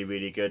really,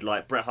 really good.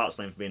 Like Bret Hart's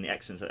known for being the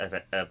excellence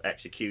of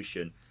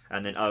execution.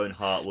 And then Owen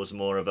Hart was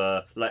more of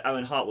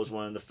Owen Hart was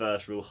one of the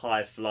first real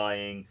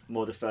high-flying,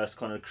 more the first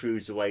kind of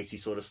cruiserweighty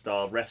sort of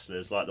style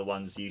wrestlers, like the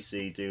ones you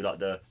see do like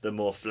the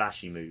more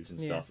flashy moves and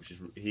stuff, which is,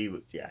 he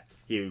was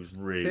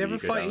really, They ever really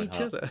good. fight Owen each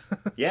Hart. other?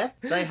 Yeah,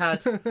 they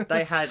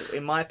had,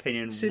 in my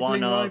opinion,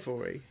 Sibling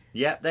rivalry.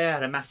 Yeah, they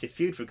had a massive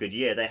feud for a good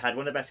year. They had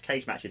one of the best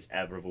cage matches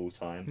ever of all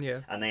time. Yeah.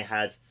 And they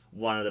had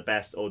one of the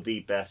best, or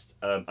the best,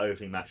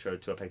 opening match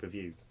to a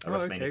pay-per-view at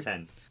WrestleMania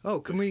 10. Oh,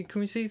 can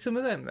we see some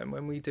of them then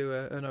when we do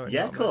an Owen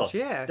Yeah, Hart of course.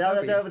 match? Yeah, The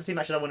other two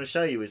matches I want to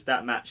show you is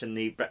that match and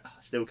the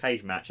steel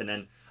cage match, and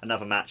then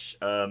another match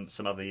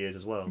some other years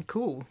as well.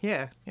 Cool.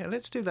 Yeah.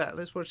 Let's do that.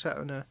 Let's watch that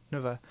on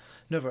another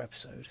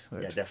episode.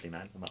 Yeah, definitely,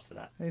 man. I'm up for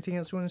that. Anything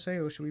else you want to say,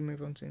 or should we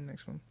move on to the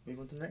next one? Move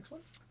on to the next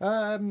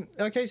one.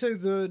 Okay, so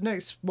the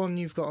next one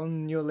you've got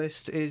on your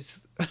list is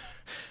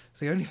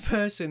the only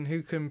person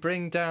who can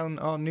bring down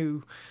our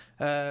new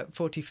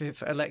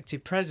 45th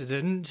elected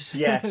president.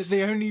 Yes.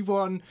 The only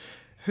one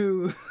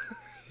who...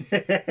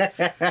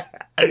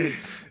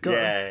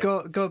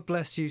 God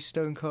bless you,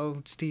 Stone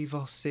Cold Steve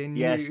Austin.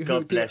 Yes,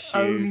 God bless you.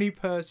 The only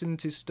person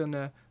to stun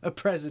a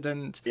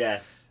president.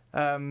 Yes.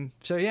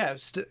 So yeah,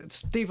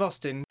 Steve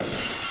Austin.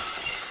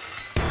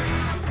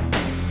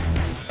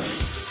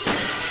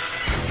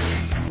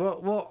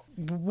 What?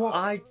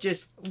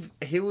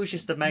 He was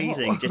just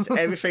amazing. Just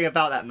everything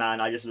about that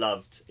man I just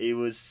loved. He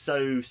was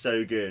so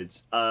good.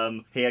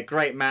 He had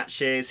great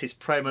matches. His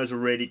promos were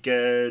really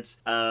good.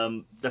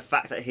 The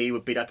fact that he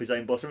would beat up his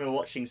own boss. I remember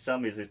watching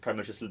some of his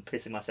promos, just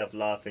pissing myself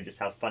laughing, just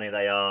how funny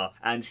they are.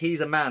 And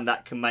he's a man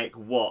that can make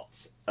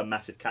what a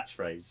massive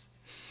catchphrase.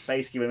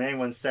 Basically, when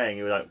anyone's saying,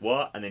 you're like,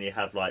 what? And then you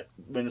have, like,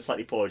 when the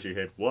slightly pause, you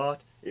hear,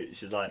 what? It's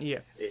just like... Yeah.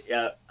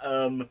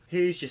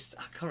 He was just...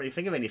 I can't really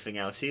think of anything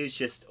else. He was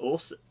just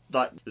awesome.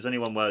 Like, there's only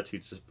one word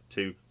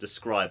to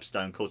describe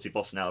Stone Cold Steve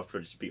Austin out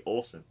of just be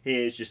awesome.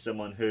 He is just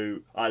someone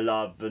who I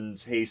love, and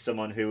he's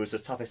someone who was the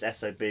toughest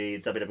SOB.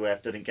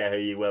 WWF didn't care who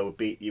you were, would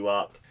beat you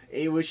up.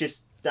 He was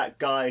just... that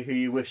guy who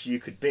you wish you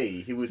could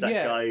be. He was that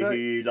guy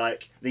who,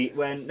 like,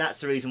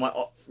 that's the reason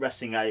why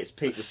wrestling at its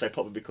peak was so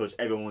popular, because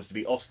everyone wants to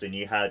be Austin.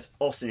 You had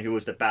Austin, who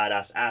was the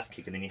badass ass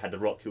kick, and then you had The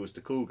Rock, who was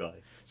the cool guy.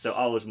 So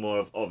I was more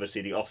of,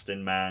 obviously, the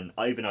Austin man.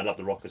 I love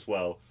The Rock as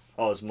well.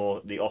 I was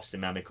more the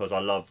Austin man because I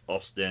love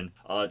Austin.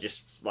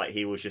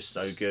 He was just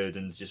so good,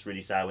 and just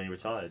really sad when he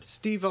retired.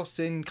 Steve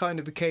Austin kind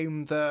of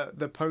became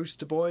the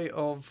poster boy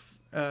of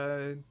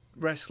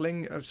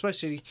wrestling,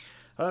 especially...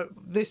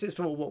 this is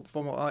from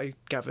what I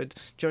gathered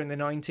during the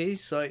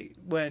 90s, like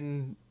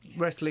when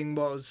wrestling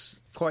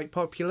was quite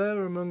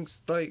popular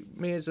amongst like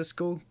me as a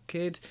school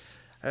kid,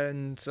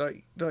 and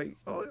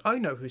I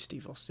know who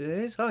Steve Austin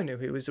is. I knew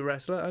he was a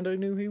wrestler, and I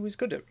knew he was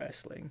good at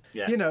wrestling.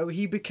 Yeah. You know,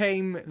 he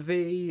became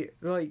the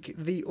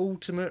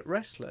ultimate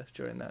wrestler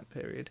during that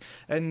period,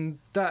 and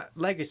that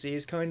legacy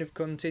has kind of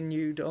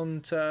continued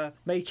on to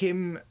make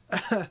him.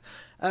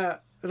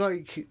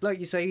 Like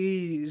you say,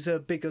 he's a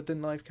bigger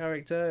than life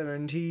character,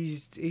 and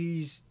he's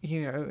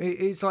you know,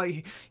 it's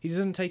like he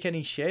doesn't take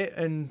any shit,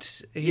 and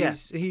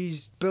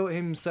he's built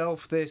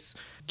himself this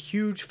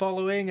huge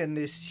following, and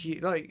this,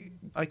 like,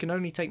 I can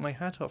only take my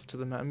hat off to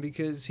the man,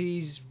 because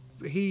he's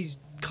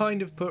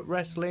kind of put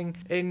wrestling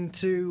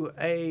into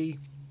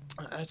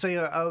I'd say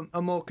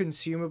a more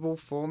consumable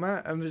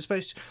format, and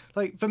especially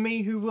like for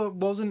me, who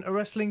wasn't a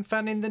wrestling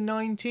fan in the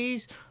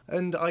 90s,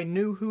 and I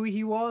knew who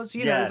he was.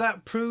 You Yeah. know,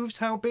 that proves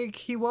how big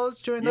he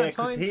was during Yeah, that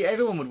time. because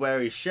everyone would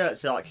wear his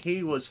shirts. So, like,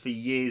 he was for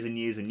years and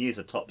years and years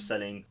a top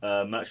selling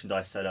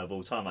merchandise seller of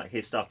all time. Like,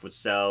 his stuff would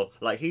sell.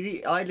 Like,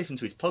 I listened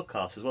to his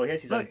podcast as well. He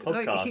has his own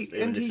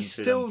podcast. And he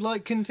still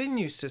like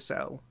continues to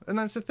sell, and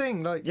that's the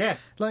thing. Like, Yeah.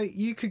 like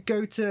you could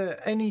go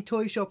to any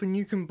toy shop and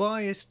you can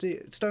buy a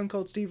Stone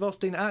Cold Steve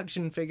Austin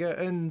action figure,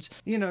 and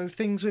you know,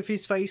 things with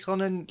his face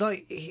on, and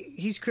like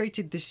he's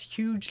created this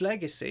huge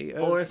legacy.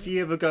 Of, Or if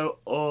you ever go,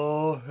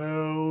 oh,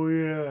 hell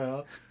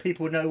yeah,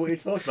 people know what you're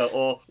talking about.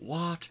 Or,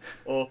 what?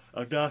 Or,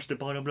 that's the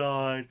bottom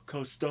line,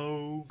 because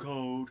Stone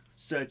Cold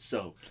said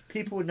so.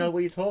 People would know what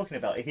you're talking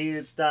about. He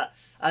is that.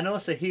 And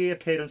also, he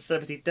appeared on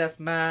Celebrity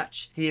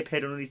Deathmatch. He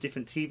appeared on all these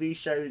different TV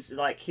shows.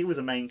 Like, he was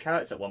a main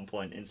character at one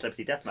point in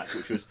Celebrity Deathmatch,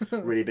 which was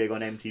really big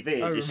on MTV.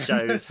 It just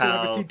shows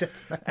how... Celebrity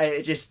Deathmatch.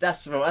 It just,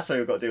 that's what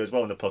we've got to do as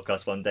well on the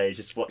podcast one day, is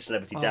just watch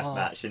Celebrity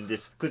Deathmatch. And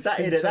just... Because that,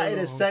 in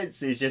a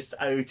sense, is just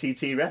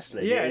OTT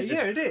wrestling. Yeah, it is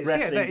it is.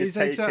 Wrestling that just is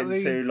taken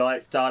exactly... to,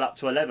 like, dial up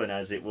to 11,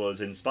 as it was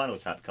in Spinal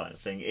Tap kind of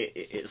thing.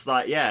 It's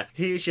like, yeah,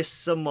 he is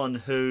just someone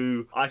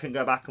who I can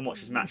go back and watch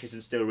his matches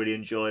and still really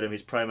enjoy them.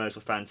 His promos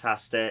were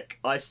fantastic.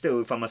 I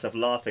still find myself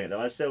laughing at them.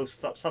 I still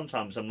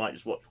sometimes I might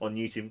just watch on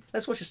YouTube.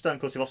 Let's watch a Stone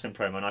Cold Steve Austin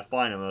promo, and I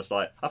find them. I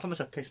find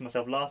myself pissing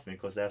myself laughing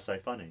because they're so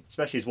funny,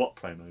 especially his what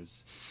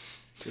promos.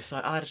 It's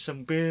like, I had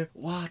some beer,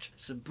 what?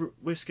 Some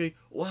whiskey,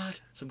 what?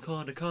 Some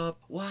corn on the cob,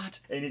 what?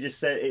 And he just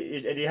said,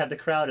 and he had the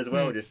crowd as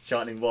well just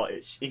chanting what?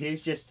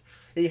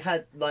 He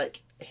had,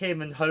 like,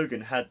 him and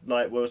Hogan had,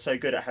 like, were so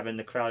good at having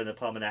the crowd in the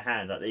palm of their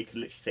hand, like, they could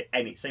literally say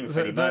any, same with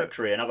Freddie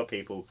Mercury and other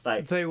people.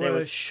 Like, they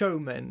were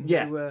showmen.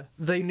 Yeah.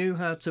 They knew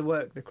how to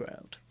work the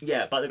crowd.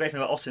 Yeah, but the great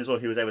thing about Austin as well,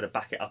 he was able to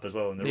back it up as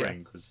well in the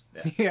ring. Cause,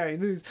 Yeah,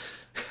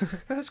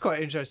 that's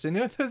quite interesting.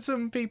 You know, there's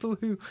some people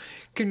who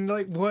can,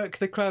 like, work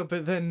the crowd,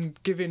 but then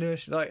giving an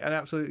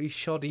absolutely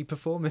shoddy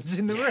performance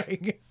in the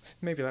ring.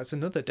 Maybe that's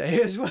another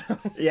day as well.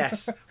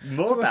 Yes,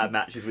 more bad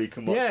matches we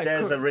can watch. Yeah,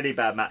 There's a really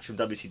bad match from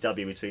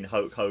WCW between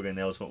Hulk Hogan and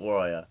the Ultimate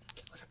Warrior.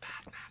 It was a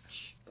bad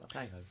match.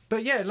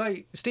 But yeah,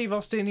 like Steve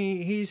Austin,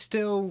 he's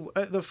still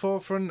at the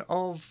forefront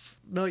of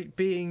like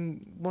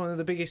being one of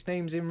the biggest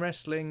names in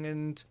wrestling,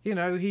 and you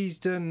know, he's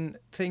done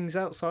things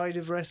outside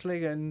of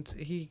wrestling, and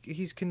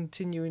he's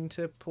continuing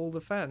to pull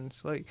the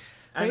fans. Like,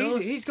 And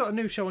he's got a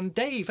new show on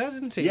Dave,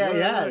 hasn't he? Yeah, he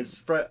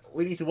has.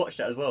 We need to watch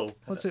that as well.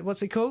 What's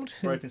it called?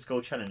 Broken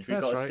Skull Challenge. We've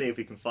That's got to right. see if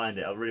we can find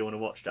it. I really want to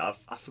watch that.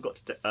 I forgot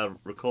to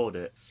record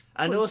it.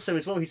 And also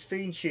as well, his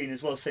theme tune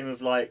as well, same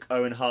with like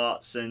Owen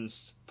Hart's and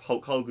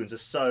Hulk Hogan's, are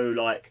so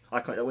like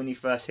iconic. When you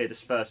first hear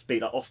this first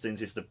beat, like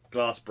Austin's is the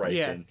glass breaking,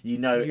 Yeah. you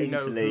know You know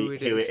instantly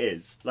who it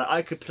is. Like,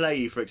 I could play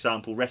you, for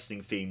example,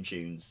 wrestling theme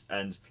tunes,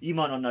 and you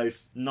might not know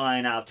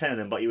 9 out of 10 of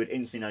them, but you would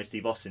instantly know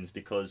Steve Austin's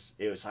because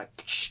it was like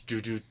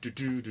do do do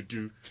do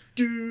do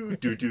do do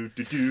do do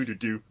do do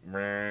do.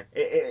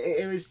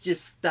 It was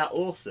just that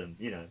awesome,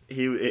 you know.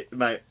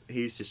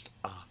 He's just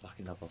I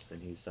fucking love Austin.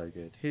 He's so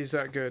good. He's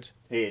that good.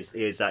 He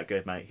is that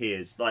good, mate. He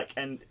is like,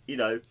 and you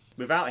know,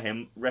 without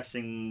him,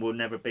 wrestling will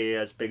never be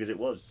as big as it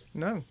was.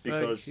 No,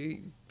 Because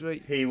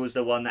like, he was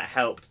the one that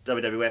helped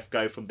WWF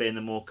go from being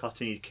the more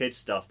cartoony kid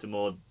stuff to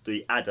more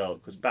the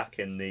adult. Because back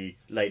in the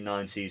late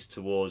 90s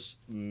towards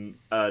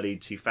early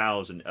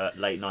 2000,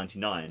 late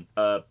 99,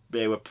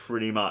 they were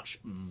pretty much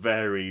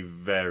very,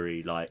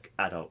 very like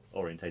adult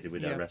orientated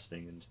with their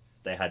wrestling, and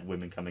they had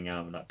women coming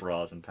out in like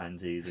bras and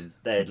panties, and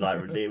they had like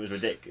it was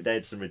ridiculous. They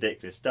had some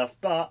ridiculous stuff,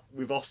 but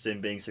with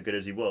Austin being so good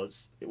as he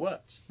was, it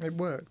worked. It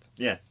worked.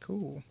 Yeah.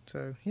 Cool.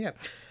 So yeah.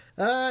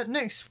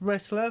 Next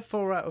wrestler,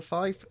 4 out of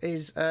 5,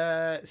 is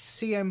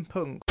CM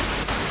Punk.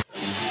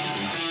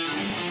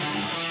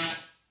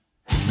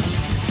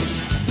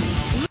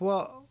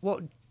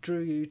 What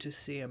drew you to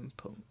CM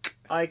Punk?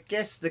 I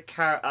guess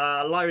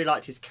Larry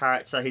liked his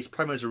character. His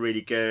promos were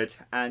really good,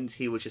 and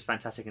he was just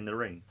fantastic in the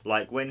ring.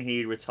 Like when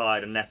he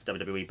retired and left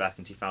WWE back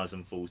in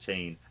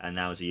 2014, and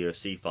now is a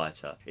UFC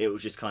fighter. It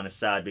was just kind of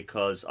sad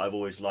because I've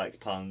always liked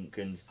Punk,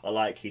 and I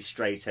like his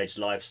straight edge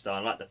lifestyle. I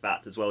like the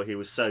fact as well he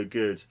was so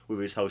good with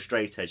his whole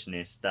straight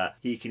edgeness that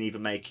he can either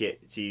make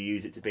it to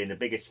use it to being the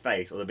biggest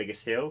face or the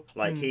biggest heel.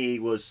 Like he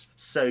was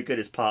so good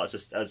as part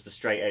as the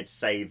straight edge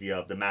savior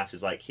of the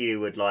masses. Like he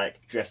would like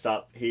dress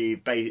up.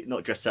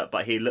 Not dress up,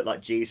 but he looked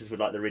like Jesus with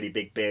like the really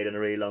big beard and the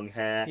really long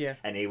hair. Yeah.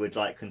 And he would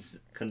like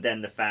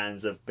condemn the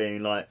fans of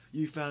being like,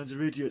 you fans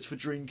are idiots for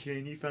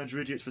drinking, you fans are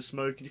idiots for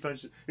smoking, you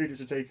fans are idiots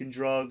for taking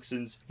drugs.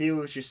 And he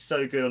was just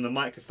so good on the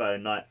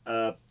microphone, like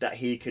that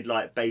he could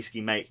like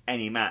basically make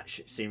any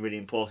match seem really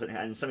important.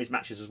 And some of his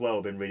matches as well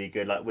have been really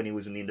good, like when he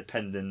was in the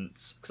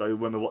Independents, because I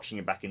remember watching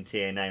him back in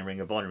TNA and Ring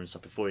of Honor and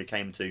stuff before he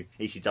came to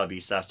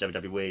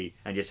ECW/WWE,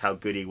 and just how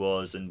good he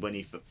was. And when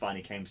he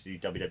finally came to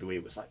WWE,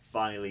 it was like,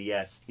 finally,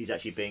 yes, he's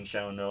actually being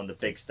shown on the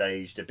big stage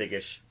stage, the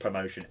biggest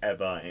promotion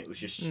ever. And it was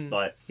just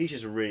like, he's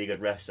just a really good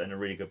wrestler and a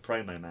really good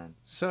promo man.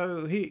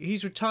 So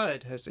he's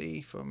retired, has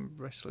he, from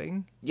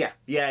wrestling? Yeah.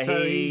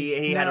 So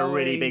he had a now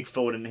really big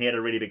falling. He had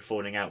a really big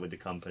falling out with the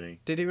company.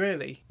 Did he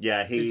really?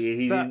 Yeah,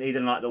 he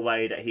didn't like the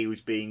way that he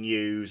was being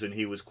used, and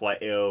he was quite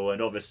ill.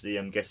 And obviously,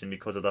 I'm guessing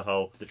because of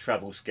the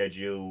travel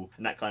schedule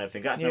and that kind of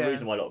thing. That's the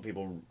reason why a lot of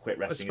people quit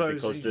wrestling,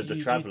 is because the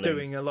traveling. You're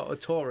doing a lot of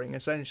touring,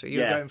 essentially.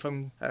 You're going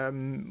from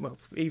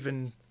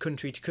even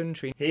country to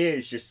country. He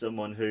is just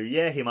someone who,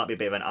 he might be a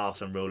bit of an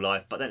arse in real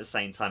life, but at the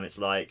same time, it's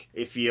like,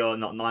 if you're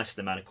not nice to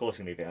the man, of course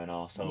he'll be a bit of an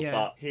arsehole. Yeah.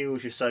 But he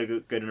was just so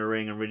good in the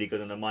ring and really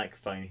good on the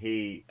microphone.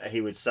 He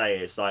would say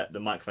it's like the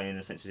microphone, in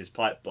a sense, is his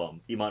pipe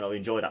bomb. You might not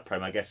enjoy that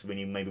promo, I guess, when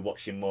you maybe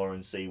watch him more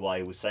and see why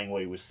he was saying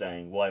what he was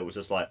saying, why it was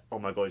just like, oh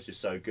my god, it's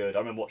just so good. I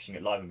remember watching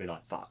it live and being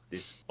like, fuck,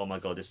 oh my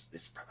god, this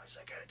promo's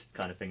so good,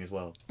 kind of thing as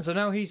well. So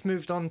now he's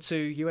moved on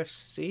to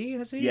UFC,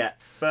 has he? Yeah,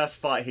 first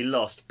fight he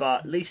lost,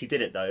 but at least he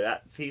did it though.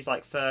 He's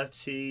like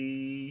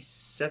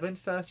 37,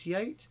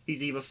 38.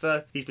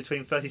 He's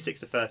between 36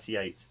 to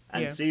 38,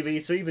 and so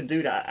even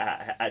do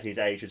that at his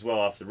age as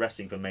well, after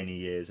wrestling for many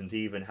years, and to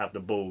even have the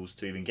balls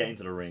to even get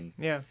into the ring,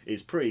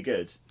 is pretty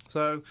good.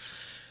 So,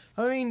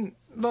 I mean,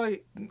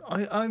 like,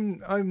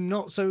 I'm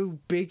not so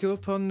big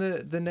up on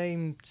the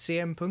name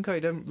CM Punk. I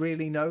don't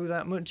really know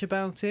that much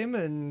about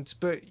him,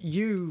 but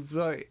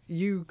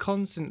you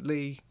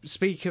constantly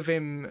speak of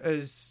him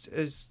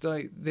as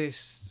like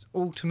this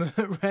ultimate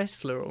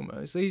wrestler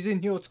almost. He's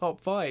in your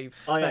top 5.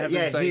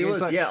 He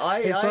was. Like,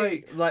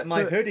 I like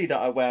my hoodie that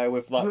I wear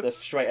with the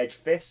straight edge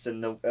fists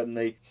and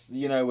the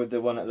with the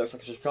one that looks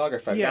like a Chicago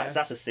flag. Yeah.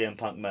 That's a CM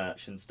Punk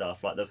merch and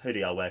stuff. Like the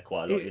hoodie I wear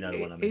quite a lot. You know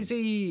the one I mean. Is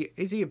he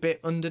a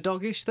bit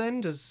underdogish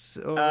then?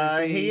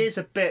 He is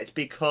a bit,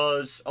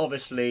 because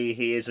obviously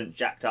he isn't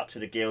jacked up to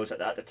the gills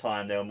at the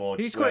time. They were more.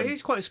 He's quite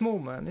a small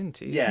man, isn't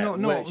he? Yeah,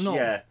 and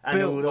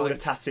all the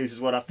tattoos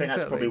as well. I think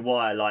that's Exactly. probably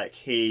why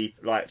he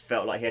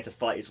felt like he had to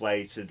fight his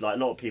way to, like, a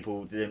lot of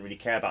people didn't really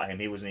care about him.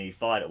 He wasn't even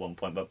fired at one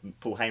point, but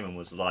Paul Heyman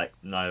was like,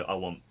 no, I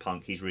want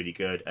Punk. He's really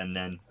good. And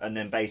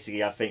then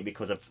basically, I think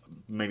because of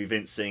maybe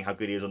Vince seeing how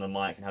good he is on the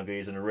mic and how good he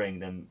is in the ring,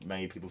 then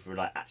maybe people feel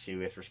like, actually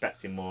we have to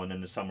respect him more. And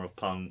then the summer of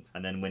Punk,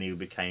 and then when he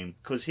became,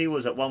 because he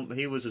was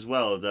as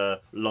well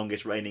the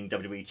longest reigning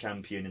WWE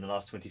champion in the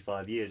last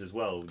 25 years as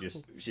well.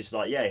 Just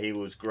like, he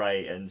was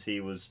great, and he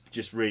was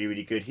just really,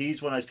 really good.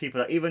 He's one of those people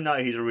that, even though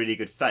he's a really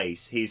good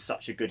face, he's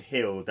such a good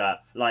heel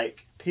that,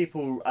 like,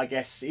 people, I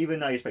guess, even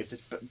though he's supposed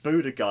to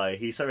boo the guy,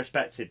 he's so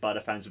respected by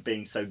the fans for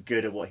being so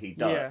good at what he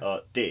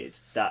did,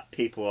 that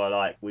people are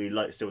like,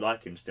 still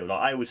like him still.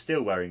 Like, I was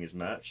still wearing his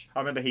merch. I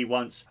remember he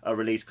once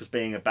released, because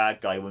being a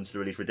bad guy, he wanted to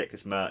release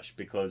ridiculous merch,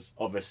 because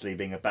obviously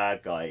being a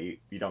bad guy,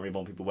 you don't really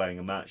want people wearing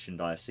a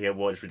merchandise. So he had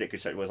what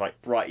ridiculous. It was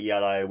like bright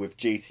yellow with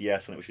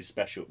GTS on it, which is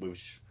special,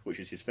 which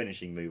is his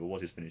finishing move, or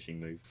was his finishing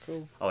move.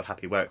 Cool. I would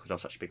happily wear it because I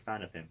was such a big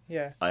fan of him.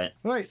 Yeah.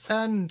 Right,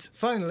 and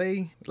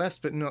finally,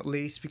 last but not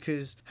least,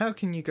 because how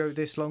can you go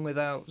this long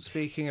without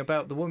speaking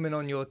about the woman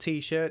on your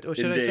T-shirt, or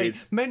should I say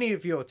many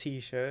of your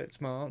T-shirts,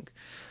 Mark?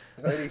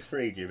 Only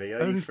 3, Jimmy.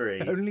 Only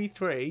 3. Only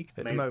 3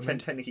 at the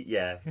moment.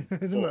 Yeah.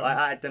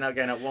 Then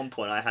again, at one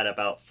point, I had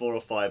about 4 or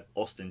 5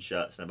 Austin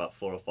shirts and about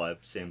 4 or 5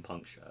 CM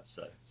Punk shirts.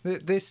 So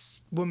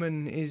this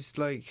woman is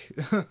like,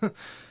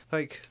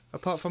 like,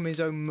 apart from his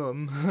own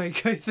mum,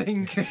 like, I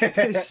think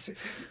is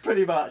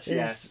pretty much,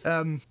 yes.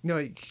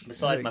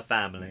 Besides my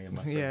family and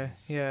my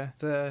friends. Yeah.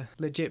 The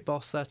legit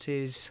boss that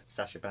is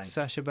Sasha Banks.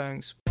 Sasha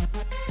Banks.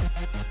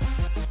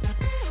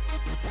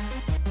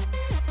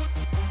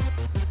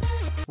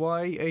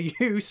 Why are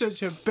you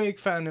such a big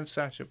fan of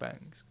Sasha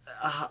Banks?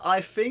 I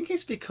think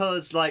it's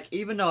because, like,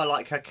 even though I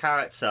like her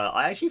character,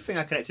 I actually think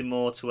I connected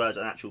more to her as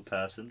an actual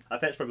person. I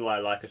think that's probably why I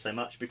like her so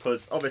much,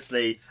 because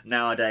obviously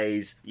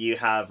nowadays you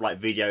have,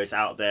 like, videos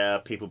out there,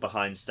 people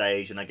behind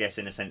stage, and I guess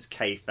in a sense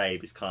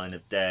kayfabe is kind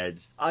of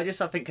dead. I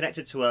think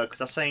connected to her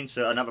because I was saying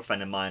to another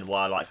friend of mine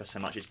why I like her so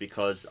much is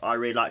because I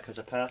really like her as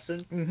a person,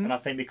 and I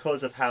think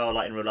because of how,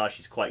 like, in real life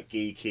she's quite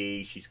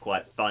geeky, she's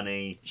quite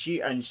funny,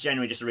 and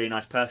generally just a really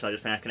nice person. I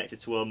just think I connected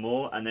to her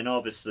more, and then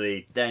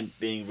obviously then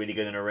being really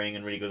good in a ring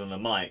and really good on the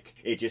mic,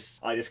 I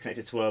just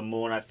connected to her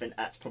more, and I think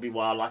that's probably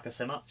why I like her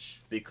so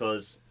much,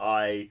 because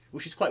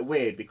which is quite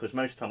weird, because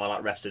most of the time I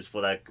like wrestlers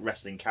for their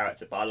wrestling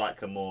character, but I like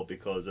her more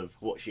because of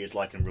what she is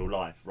like in real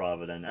life,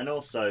 rather than, and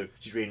also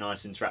she's really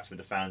nice interacting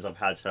with the fans. I've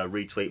had her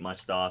retweet my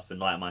stuff and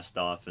like my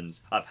stuff, and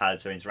I've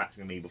had her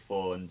interacting with me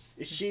before, and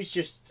she's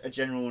just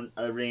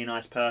a really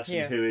nice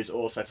person who is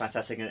also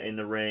fantastic in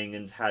the ring,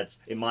 and had,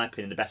 in my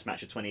opinion, the best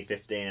match of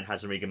 2015, and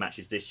has some really good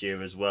matches this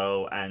year as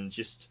well, and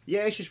she's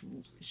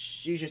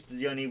just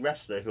the only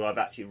wrestler who I've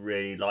actually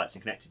really liked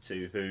and connected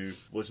to, who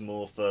was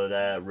more for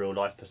their real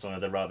life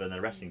persona rather than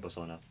their wrestling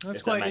persona.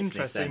 That's quite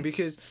interesting,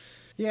 because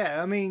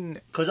Yeah, I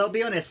mean, Because I'll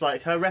be honest,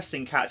 like her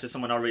wrestling character is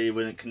someone I really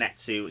wouldn't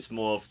connect to. It's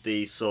more of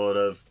the sort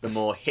of the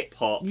more hip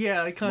hop,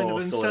 yeah, I kind of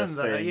more sort of understand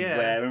that. thing. Yeah,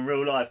 Where in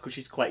real life, because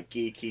she's quite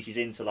geeky, she's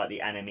into like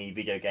the anime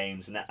video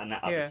games and that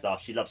other Yeah.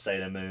 stuff. She loves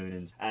Sailor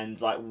Moon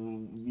and like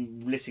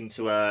listening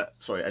to her.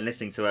 Sorry, and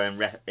listening to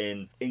her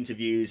in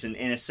interviews, and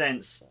in a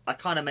sense, I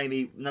kind of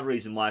maybe another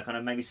reason why I kind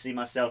of maybe see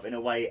myself in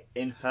a way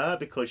in her,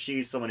 because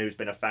she's someone who's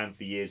been a fan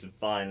for years and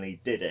finally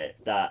did it.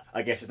 That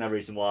I guess is another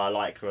reason why I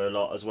like her a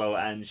lot as well.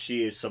 And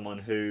she is someone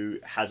who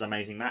has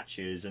amazing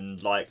matches,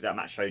 and like that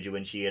match showed you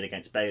when she had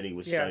against Bailey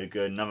was so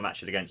good. Another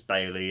match against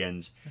Bailey,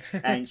 and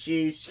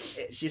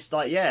it's just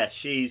like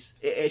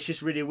it's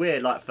just really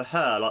weird. Like for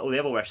her, like all the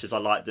other wrestlers, I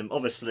like them.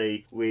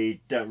 Obviously,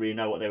 we don't really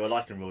know what they were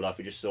like in real life.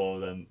 We just saw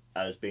them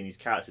as being these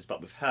characters,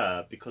 but with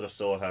her, because I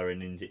saw her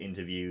in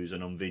interviews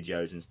and on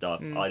videos and stuff,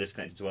 I just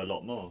connected to her a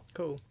lot more.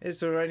 Cool. Is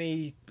there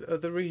any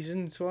other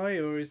reasons why,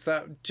 or is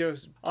that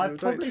just? I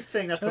probably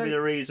think that's probably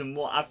the reason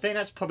why. I think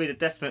that's probably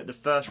the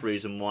first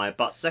reason why.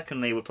 But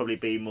secondly, would probably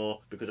be more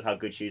because of how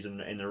good she is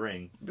in the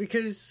ring.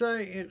 Because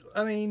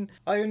I mean,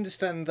 I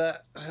understand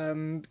that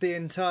the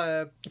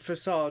entire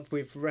facade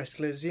with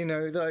wrestlers, you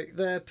know, like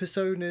their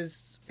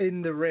personas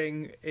in the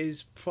ring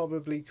is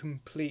probably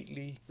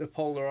completely the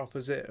polar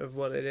opposite of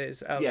what it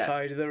is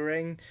outside of the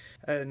ring.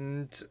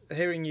 And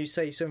hearing you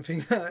say something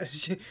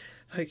that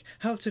like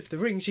out of the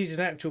ring, she's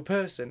an actual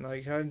person.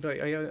 Like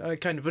I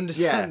kind of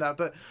understand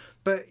that,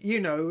 but you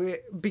know,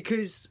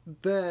 because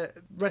the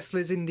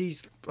wrestlers in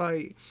these,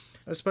 like,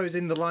 I suppose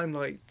in the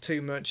limelight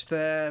too much,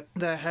 they're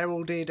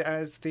heralded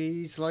as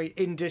these like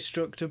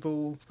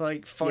indestructible,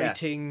 like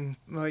fighting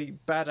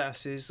like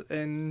badasses,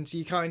 and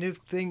you kind of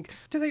think,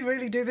 do they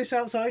really do this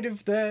outside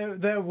of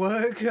their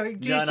work?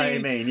 Like, do you I know what you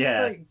mean,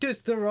 yeah. Like,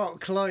 does The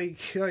Rock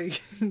like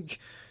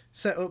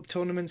set up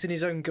tournaments in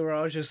his own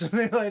garage or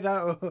something like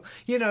that, or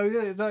you know,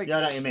 like, Yeah,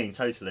 I know what you mean,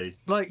 totally.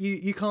 like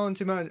you can't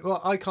imagine.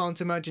 Well, I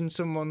can't imagine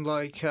someone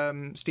like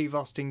Steve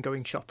Austin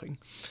going shopping.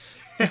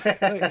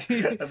 But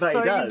he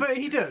does. But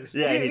he does.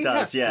 Yeah, he does.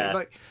 has to.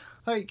 Yeah.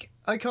 Like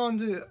I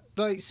can't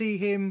like see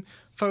him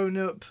phone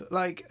up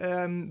like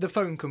the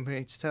phone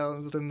company to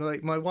tell them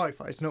like my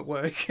Wi-Fi's not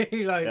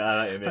working. Like, Yeah, I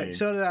know what you mean. like,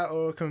 sort it out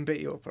or I'll come and beat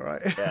you up. All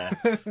right. Yeah.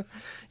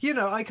 You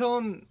know, I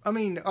can't. I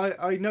mean,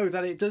 I know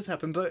that it does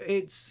happen, but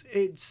it's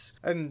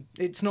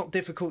not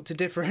difficult to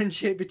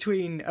differentiate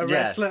between a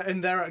wrestler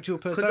and their actual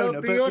persona.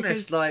 Because I'll be honest,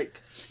 because,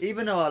 like,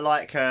 even though I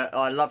like her,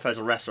 I love her as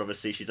a wrestler.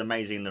 Obviously, she's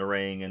amazing in the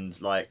ring, and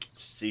like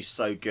she's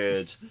so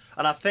good.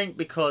 And I think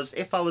because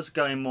if I was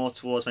going more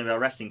towards maybe a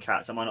wrestling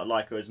character, I might not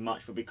like her as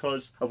much. But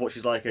because of what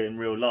she's like in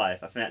real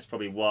life, I think that's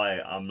probably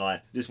why I'm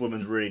like, this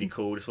woman's really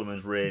cool. This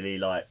woman's really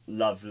like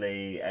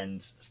lovely,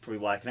 and it's probably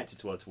why I connected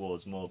to her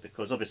towards more.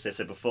 Because obviously, I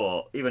said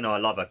before, even though I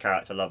love her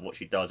character, I love what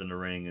she does in the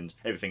ring and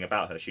everything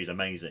about her, she's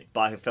amazing.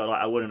 But I felt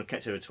like I wouldn't have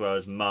connected to her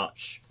as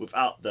much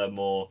without the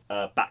more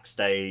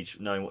backstage,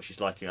 knowing what she's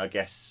like. I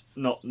guess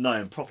not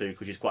knowing properly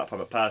because she's quite a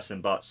private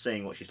person, but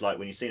seeing what she's like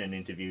when you've seen her in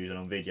interviews and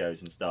on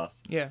videos and stuff.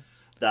 yeah.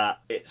 That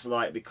it's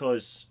like,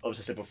 because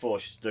obviously I said before,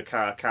 she's the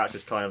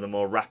character's kind of the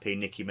more rappy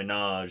Nicki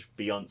Minaj,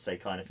 Beyonce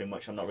kind of thing,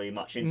 which I'm not really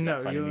much into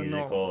that kind of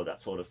music or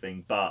that sort of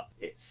thing. But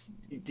it's,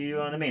 do you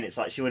know what I mean? It's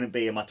like she wouldn't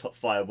be in my top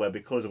 5 where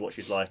because of what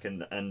she's like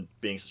and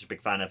being such a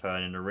big fan of her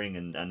and in the ring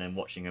and then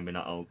watching her being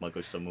like, oh my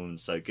god,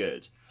 someone's so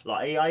good.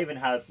 Like I even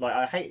have, like,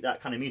 I hate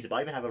that kind of music, but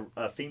I even have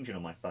a theme tune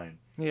on my phone.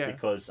 Yeah.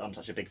 Because I'm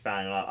such a big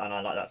fan and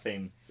I like that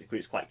theme because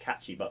it's quite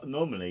catchy. But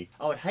normally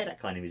I would hate that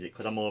kind of music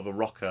because I'm more of a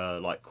rocker,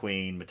 like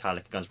Queen,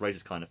 Metallica, Guns N'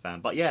 Roses kind of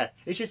fan. But yeah,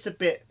 it's just a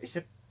bit. It's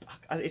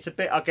a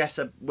bit, I guess,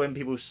 when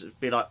people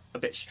be like a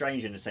bit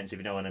strange in the sense, if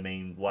you know what I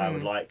mean, why I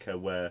would like her,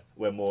 where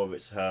more of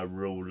it's her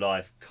real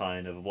life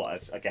kind of what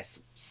I've, I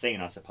guess,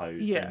 seen, I suppose,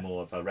 than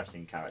more of her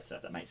wrestling character,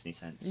 if that makes any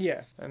sense.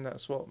 Yeah, and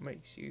that's what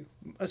makes you,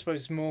 I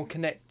suppose, more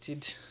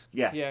connected.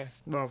 Yeah. Yeah,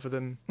 rather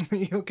than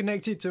you're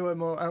connected to her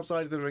more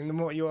outside of the ring than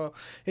what you are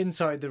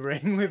inside the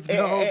ring with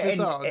the whole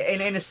facade.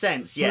 In a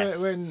sense,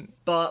 yes. When,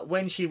 but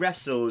when she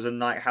wrestles and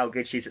like how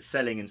good she's at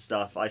selling and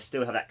stuff, I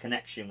still have that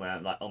connection where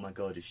I'm like, oh my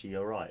god, is she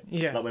alright?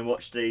 Yeah. Like when we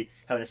watched the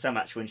Hell in a Cell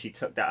match when she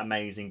took that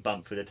amazing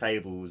bump through the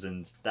tables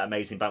and that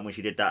amazing bump when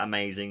she did that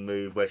amazing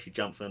move where she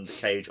jumped from the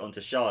cage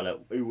onto Charlotte,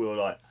 we were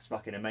like, that's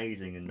fucking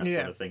amazing and that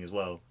sort of thing as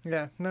well.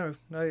 Yeah, no,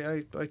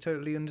 I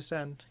totally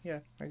understand. Yeah,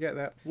 I get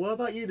that. What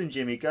about you then,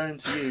 Jimmy? Going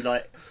to you,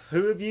 like,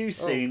 who have you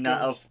seen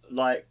that have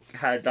like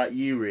had that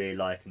you really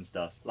like and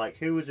stuff? Like,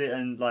 who was it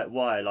and like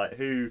why? Like,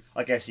 who?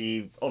 I guess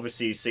you've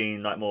obviously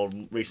seen like more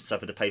recent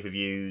stuff with the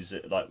pay-per-views,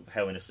 like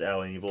Hell in a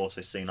Cell, and you've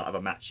also seen like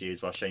other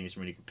matches where I've shown you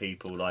some really good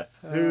people. Like,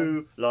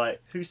 who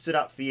stood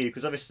up for you?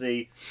 Because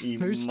obviously,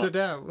 who stood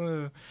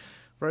out?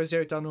 Rosie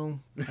O'Donnell,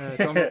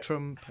 Donald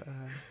Trump,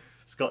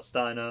 Scott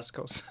Steiner.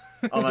 Scott.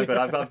 Oh my god,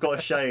 I've got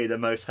to show you the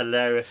most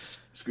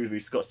hilarious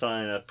Scott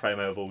Steiner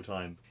promo of all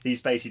time. He's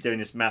basically doing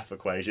this math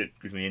equation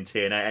in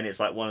TNA, and it's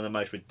like one of the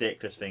most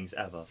ridiculous things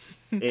ever.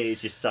 It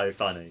is just so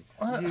funny.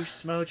 You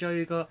smell, Joe,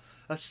 you got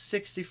a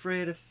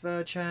 63 at a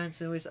third chance,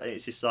 and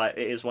it's just like,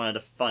 it is one of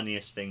the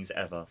funniest things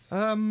ever.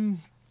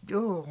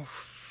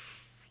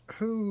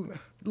 Who,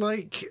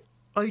 like,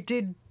 I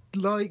did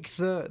like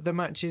the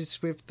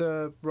matches with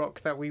The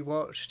Rock that we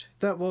watched.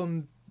 That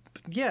one,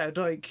 yeah,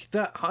 like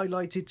that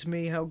highlighted to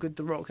me how good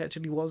The Rock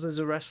actually was as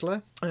a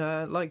wrestler.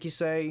 Like you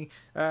say,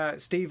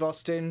 Steve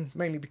Austin,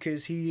 mainly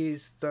because he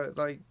is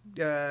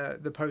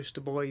the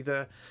poster boy,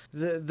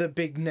 the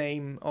big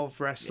name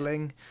of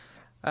wrestling.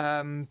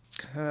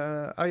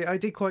 I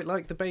did quite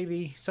like the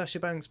Bayley Sasha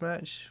Banks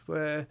match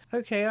where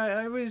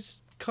I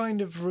was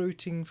kind of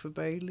rooting for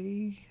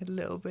Bayley a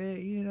little bit,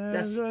 you know.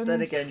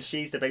 Then again,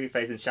 she's the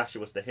babyface and Sasha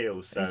was the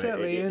heel, so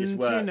exactly, it just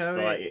and, works. you know,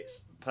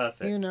 It's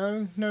perfect. You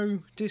know, no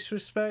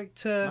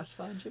disrespect. That's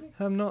fine, Jimmy.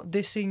 I'm not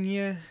dissing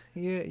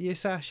your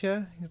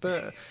Sasha,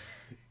 but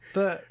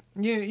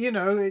you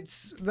know,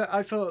 it's that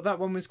I thought that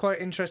one was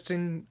quite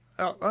interesting.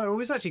 I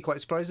was actually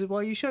quite surprised at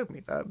why you showed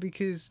me that,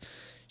 because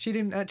she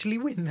didn't actually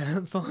win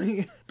that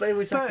fight. But it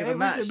was that kind of a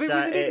match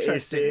that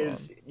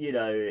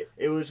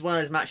it was one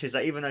of those matches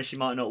that even though she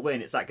might not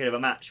win, it's that good of a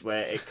match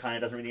where it kind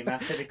of doesn't really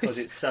matter because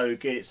it's so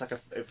good. It's like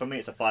for me,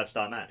 it's a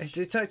 5-star match.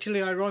 It's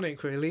actually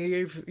ironic,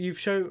 really. You've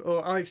shown,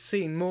 or I've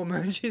seen more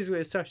matches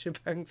where Sasha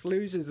Banks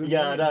loses than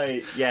I know.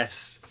 wins.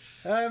 Yes.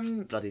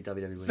 Bloody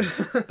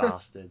WWE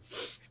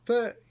bastards.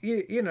 But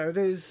you know,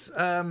 there's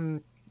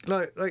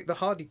like the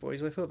Hardy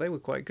Boys. I thought they were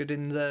quite good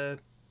in the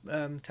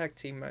tag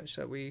team match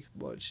that we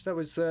watched. That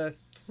was the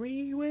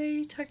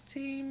 3-way tag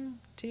team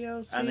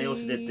TLC. And they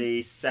also did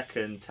the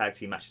second tag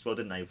team match as well,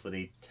 didn't they, for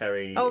the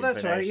Terry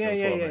that's right.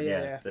 Tournament.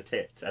 Yeah. The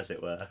tit, as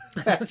it were.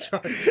 That's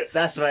right.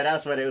 That's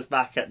when it was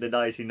back at the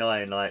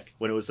 99, like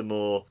when it was the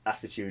more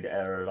attitude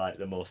era, like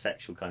the more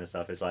sexual kind of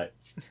stuff. It's like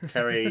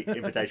Terry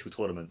Invitational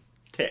Tournament.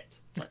 Tit.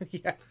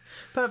 Yeah.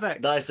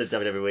 Perfect. Nice to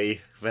WWE.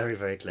 Very,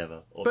 very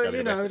clever. But WWF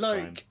you know, at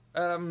the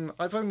time.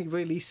 I've only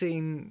really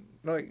seen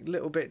like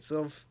little bits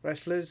of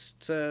wrestlers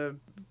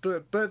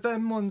but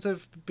them ones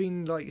have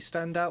been like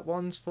standout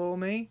ones for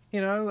me. You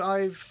know,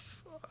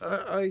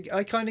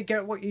 I kind of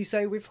get what you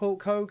say with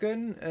Hulk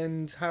Hogan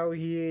and how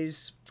he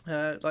is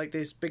like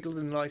this bigger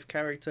than life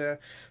character,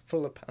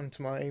 full of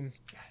pantomime,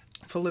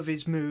 full of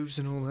his moves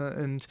and all that,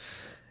 and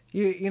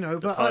you know,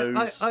 but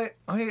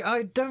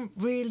I don't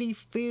really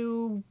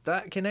feel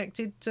that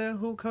connected to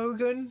Hulk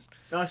Hogan.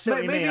 No, I see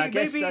what you mean. I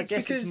guess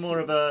it's more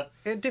of a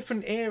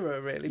different era,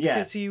 really. Yeah.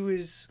 Because he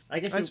was. I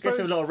guess with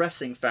a lot of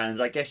wrestling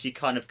fans, I guess you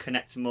kind of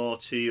connect more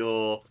to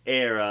your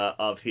era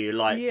of who you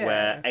like,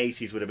 where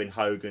 80s would have been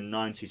Hogan,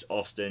 90s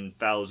Austin,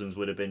 thousands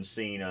would have been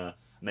Cena.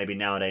 Maybe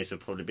nowadays it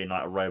would probably been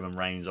like Roman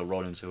Reigns or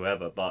Rollins,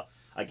 whoever. But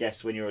I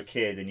guess when you're a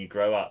kid and you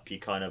grow up, you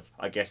kind of,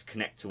 I guess,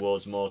 connect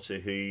towards more to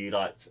who you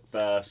liked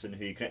first and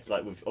who you connect to,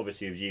 like with,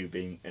 obviously with you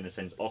being, in a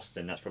sense,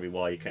 Austin. That's probably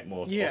why you connect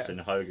more to Austin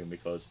and Hogan,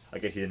 because I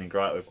guess you didn't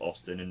grow up with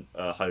Austin and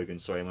Hogan,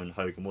 when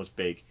Hogan was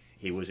big,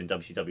 he was in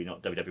WCW,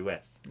 not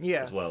WWF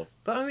as well.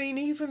 But I mean,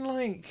 even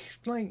like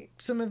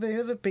some of the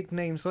other big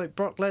names like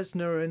Brock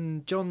Lesnar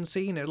and John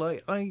Cena,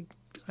 like I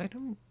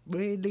don't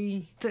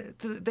really...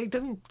 They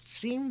don't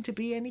seem to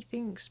be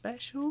anything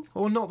special.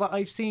 Or not that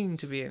I've seen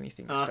to be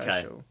anything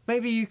special.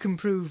 Maybe you can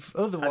prove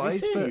otherwise. Have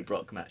you seen any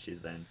Brock matches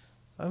then?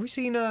 Have we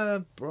seen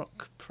a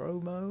Brock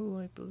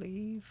promo, I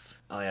believe?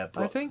 Oh, yeah,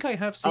 Brock. I think I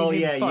have seen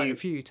him fight a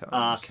few times.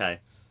 Ah, okay.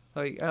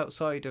 Like,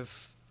 outside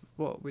of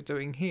what we're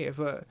doing here.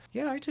 But,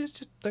 yeah, I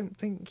just don't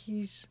think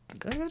he's...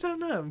 I don't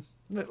know.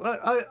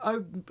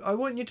 I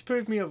want you to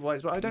prove me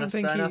otherwise, but I don't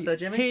think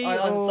Jimmy.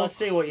 I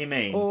see what you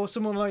mean. Or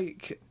someone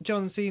like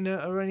John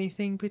Cena or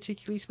anything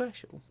particularly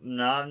special.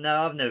 No,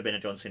 I've never been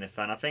a John Cena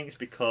fan. I think it's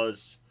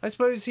because I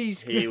suppose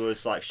he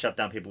was like shoved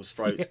down people's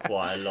throats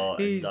quite a lot,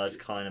 and he's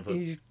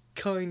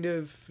kind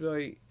of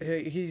like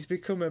he's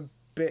become a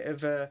bit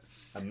of a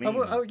meme.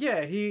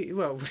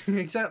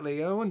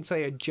 Exactly. I wouldn't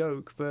say a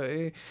joke,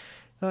 but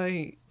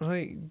like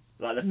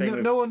the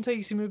thing no one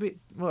takes him a bit...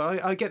 Well,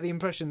 I get the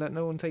impression that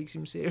no one takes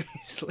him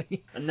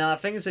seriously. No, I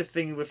think it's a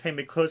thing with him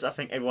because I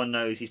think everyone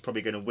knows he's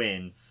probably going to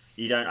win.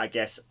 You don't, I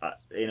guess,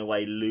 in a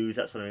way, lose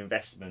that sort of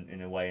investment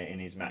in a way in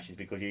his matches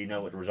because you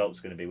know what the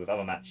result's going to be. With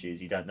other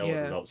matches, you don't know what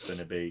the result's going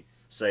to be.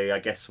 So I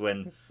guess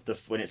when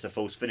it's a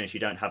false finish, you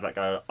don't have that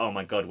go, oh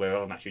my god, where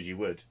other matches you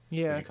would.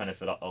 Yeah. You kind of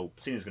feel like, oh,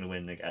 Cena's going to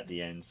win at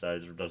the end, so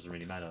it doesn't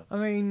really matter. I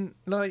mean,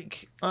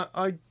 like,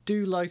 I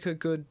do like a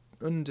good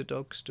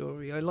underdog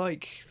story. I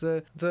like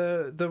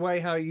the way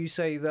how you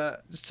say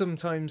that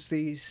sometimes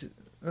these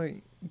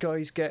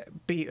guys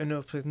get beaten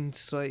up and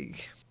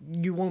like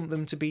you want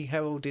them to be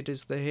heralded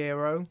as the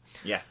hero.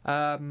 Yeah.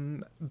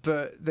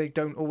 But they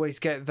don't always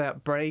get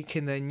that break,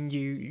 and then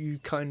you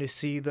kind of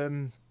see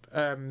them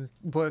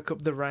work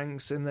up the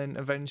ranks and then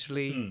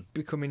eventually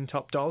becoming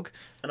top dog.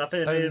 And I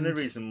think the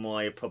reason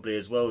why you're probably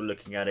as well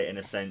looking at it in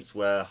a sense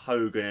where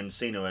Hogan and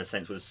Cena in a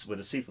sense were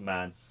the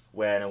Superman,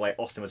 where in a way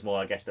Austin was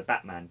more, I guess, the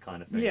Batman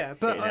kind of thing. Yeah,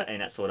 but in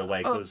that sort of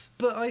way.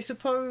 But I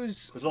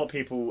suppose because a lot of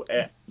people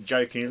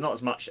joking, it's not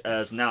as much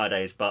as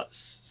nowadays, but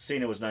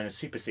Cena was known as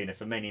Super Cena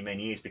for many,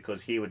 many years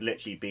because he would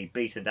literally be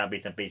beaten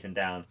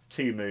down,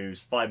 2 moves,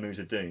 5 moves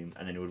of doom,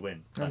 and then he would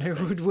win. And he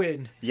would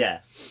win. Yeah.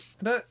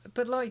 But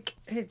like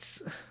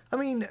it's, I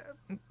mean,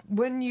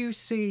 when you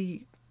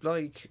see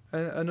like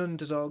an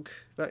underdog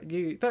that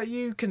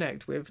you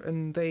connect with,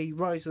 and they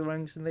rise the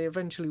ranks and they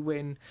eventually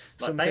win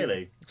Like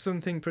Bailey.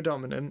 something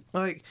predominant.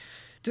 Like,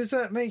 does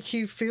that make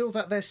you feel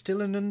that they're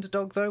still an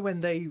underdog though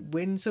when they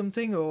win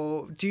something,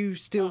 or do you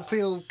still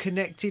feel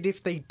connected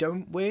if they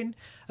don't win?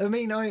 I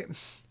mean, I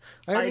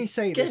only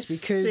say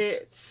this because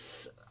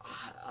it's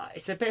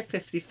a bit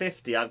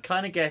 50-50. I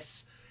kind of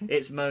guess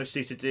it's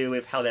mostly to do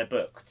with how they're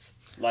booked.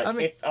 Like,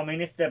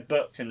 if they're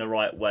booked in the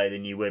right way,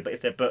 then you would. But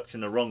if they're booked in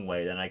the wrong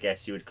way, then I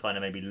guess you would kind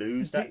of maybe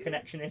lose that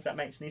connection, if that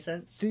makes any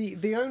sense.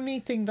 The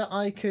only thing that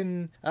I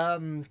can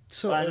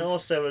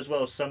also as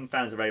well, some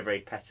fans are very,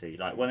 very petty.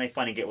 Like, when they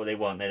finally get what they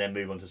want, they then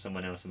move on to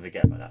someone else and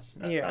forget about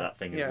that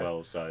thing as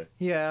well. So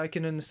yeah, I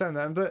can understand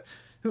that. But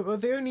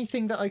the only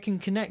thing that I can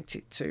connect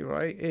it to,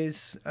 right,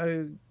 is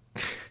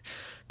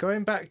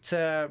going back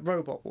to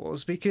Robot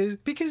Wars, because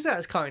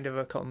that's kind of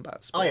a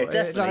combat sport. Oh yeah,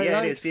 definitely.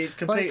 It is. It's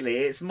completely.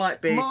 It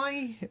might be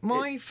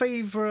my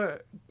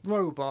favourite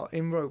robot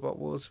in Robot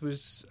Wars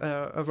was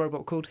a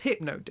robot called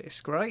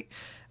Hypnodisc, right?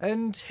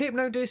 And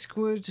Hypnodisc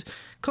would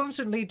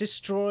constantly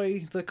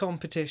destroy the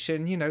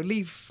competition. You know,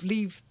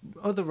 leave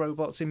other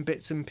robots in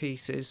bits and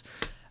pieces,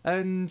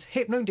 and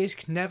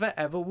Hypnodisc never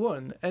ever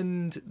won,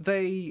 and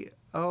they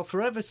are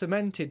forever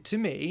cemented to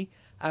me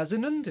as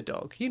an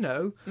underdog. You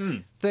know,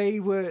 they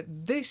were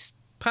this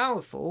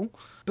powerful,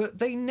 but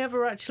they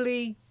never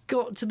actually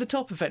got to the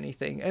top of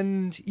anything.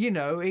 And you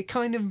know, it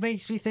kind of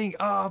makes me think,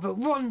 but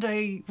one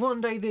day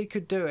they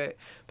could do it.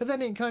 But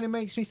then it kind of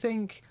makes me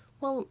think,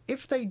 well,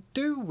 if they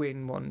do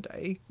win one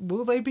day,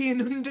 will they be an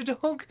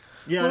underdog?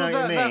 Yeah, I know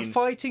what you mean. That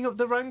fighting up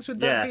the ranks,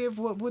 would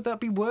that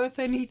be worth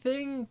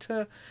anything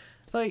to,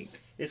 like?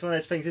 It's one of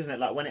those things, isn't it?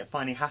 Like, when it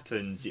finally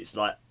happens, it's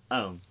like,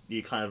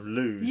 you kind of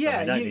lose.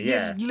 Yeah,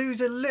 you lose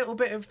a little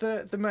bit of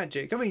the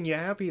magic. I mean, you're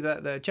happy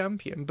that they're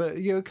champion, but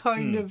you're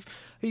kind of,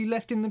 are you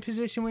left in the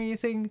position where you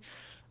think,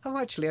 oh,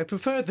 actually, I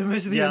prefer them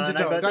as the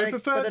underdog. I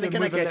prefer them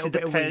with a little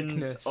bit of weakness.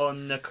 It depends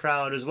on the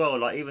crowd as well.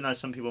 Like, even though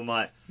some people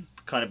might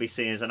kind of be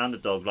seen as an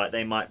underdog, like,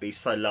 they might be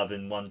so loved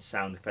in one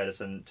town compared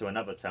to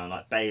another town.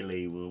 Like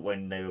Bailey,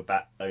 when they were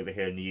back over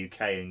here in the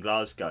UK in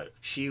Glasgow,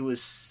 she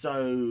was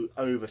so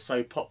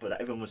popular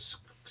that everyone was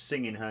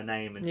singing her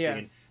name and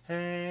singing,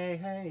 "Hey,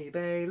 hey,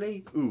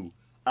 Bailey, ooh,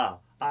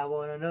 I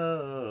wanna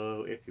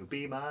know if you'll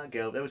be my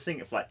girl." They were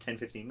singing it for like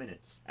 10-15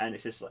 minutes, and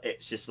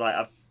it's just like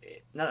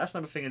that's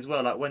another thing as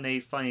well. Like, when they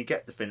finally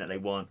get the thing that they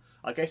want,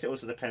 I guess it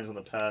also depends on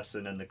the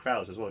person and the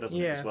crowds as well, doesn't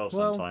it? As well,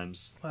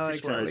 sometimes. Well,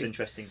 it's one of those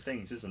interesting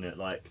things, isn't it?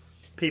 Like,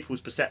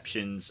 people's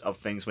perceptions of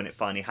things when it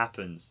finally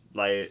happens,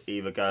 like,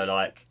 either go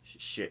like,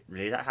 "Shit,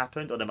 really that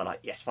happened?" or they might like,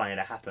 "Yes, finally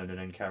that happened," and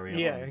then carry on.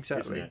 Yeah,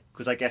 exactly.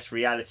 Because I guess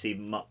reality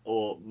might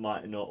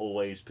not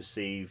always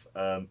perceive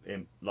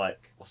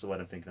like, what's the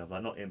word I'm thinking of?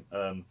 Like, not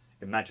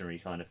imaginary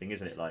kind of thing,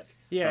 isn't it? Like,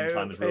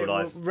 sometimes real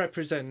life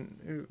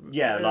represent.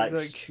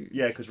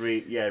 because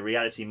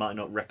reality might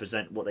not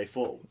represent what they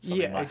thought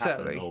something might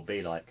happen or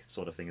be like,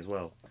 sort of thing as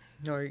well.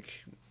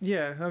 Like,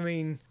 yeah, I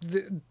mean,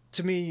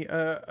 to me,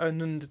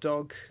 an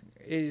underdog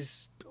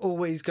is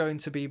always going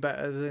to be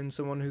better than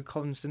someone who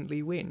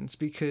constantly wins,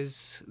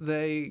 because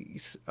they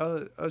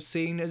are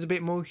seen as a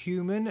bit more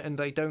human, and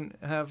they don't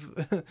have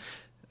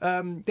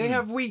they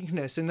have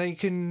weakness, and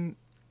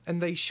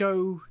they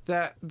show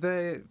that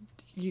they're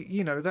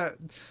that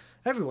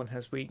everyone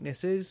has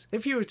weaknesses.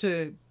 If you were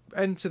to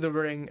enter the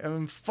ring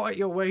and fight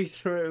your way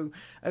through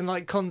and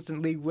like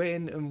constantly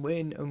win and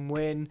win and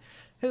win,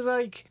 it's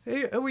like,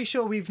 are we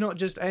sure we've not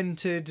just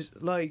entered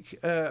like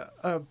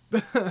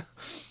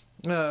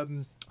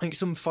like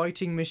some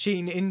fighting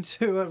machine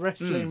into a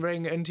wrestling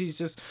ring, and he's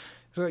just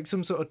like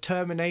some sort of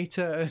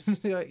Terminator,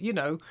 you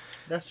know?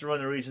 That's one of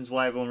the reasons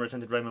why everyone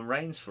resented Roman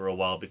Reigns for a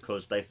while,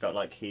 because they felt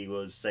like he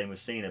was, same with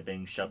Cena,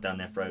 being shoved down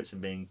their throats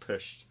and being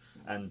pushed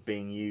and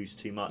being used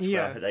too much.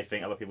 Where they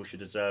think other people should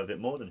deserve it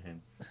more than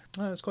him.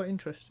 Oh, that's quite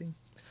interesting.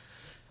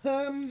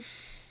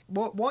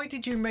 Why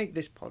did you make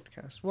this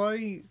podcast?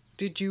 Why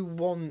did you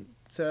want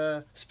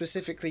to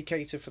specifically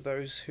cater for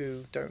those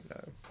who don't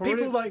know?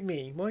 People like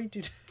me. Why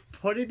did...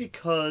 Probably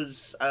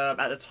because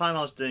at the time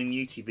I was doing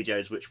YouTube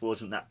videos, which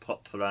wasn't that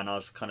popular, and I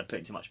was kind of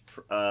putting too much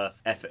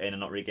effort in and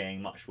not really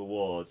getting much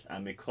rewards.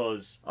 And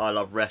because I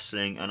love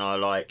wrestling and I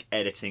like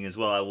editing as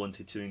well, I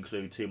wanted to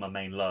include two of my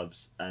main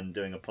loves. And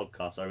doing a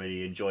podcast, I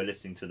really enjoy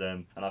listening to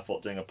them, and I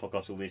thought doing a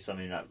podcast would be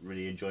something that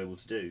really enjoyable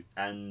to do.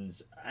 And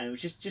it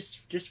was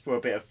just for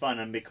a bit of fun.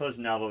 And because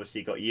now I've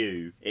obviously got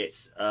you,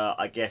 it's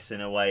I guess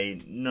in a way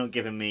not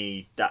giving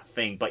me that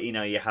thing, but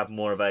you have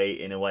more of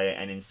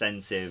an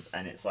incentive,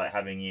 and it's like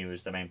having you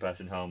as the main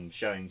person who I'm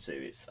showing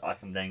to. I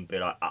can then be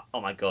like,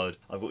 oh my god,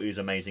 I've got these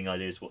amazing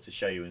ideas what to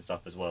show you and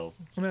stuff as well.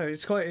 No,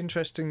 it's quite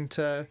interesting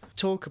to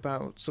talk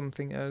about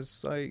something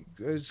as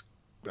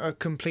a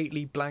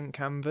completely blank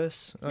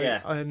canvas.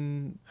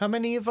 And how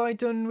many have I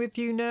done with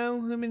you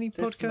now? How many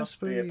podcasts? This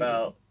must be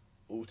about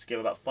altogether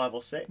about 5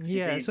 or 6.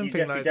 Yeah,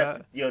 something like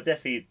that. You're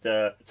definitely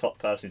the top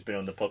person who's been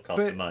on the podcast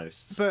the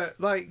most. But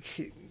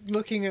like,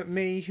 looking at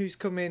me, who's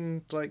come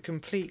in like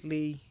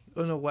completely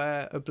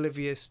unaware,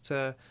 oblivious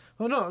to,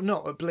 Well,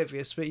 not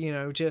oblivious, but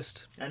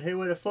just And who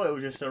would have thought it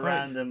was just a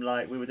random,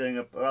 like, we were doing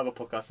another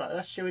podcast,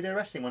 like, shall we do a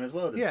wrestling one as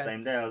well the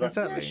same day? I was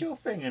like, yeah, sure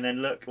thing. And then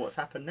look what's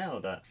happened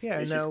now.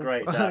 It's now just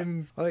great.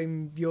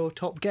 I'm your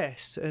top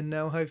guest, and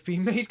now I've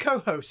been made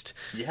co-host.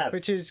 You have.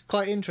 Which is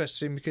quite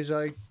interesting because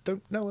I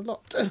don't know a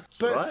lot.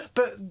 Right.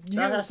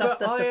 That's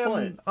the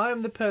point. I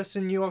am the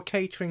person you are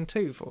catering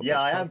to for. Yeah,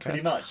 this I am podcast.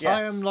 pretty much. Yes.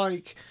 I am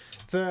like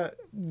the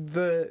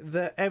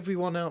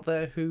everyone out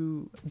there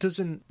who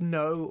doesn't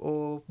know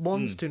or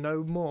wants to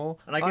know more.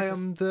 And I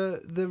am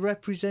the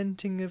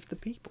representing of the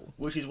people.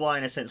 Which is why,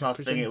 in a sense, I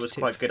think it was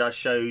quite good. I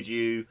showed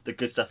you the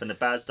good stuff and the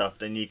bad stuff.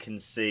 Then you can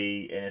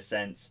see, in a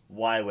sense,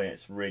 why when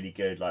it's really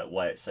good, like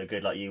why it's so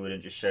good. Like you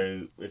wouldn't just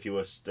show, if you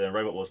were the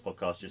Robot Wars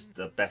podcast, just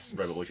the best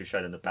Robot Wars. You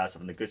showed them the bad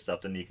stuff and the good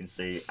stuff. Then you can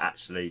see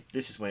actually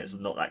this is when it's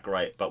not that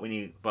great. But when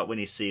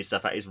you see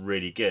stuff that is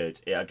really good,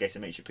 I guess it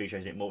makes you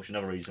appreciate it more. Which is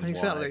another reason why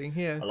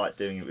I like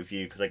doing it with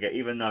you, because I get,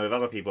 even though with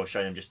other people I've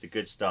shown them just the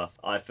good stuff,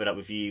 I feel like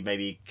with you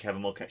maybe have a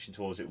more connection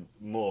towards it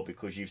more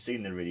because you've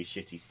seen the really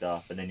shitty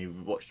stuff and then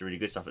you've watched the really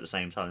good stuff at the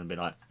same time and been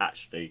like,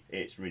 actually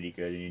it's really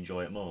good and you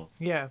enjoy it more.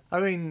 Yeah, I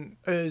mean,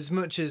 as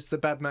much as the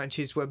bad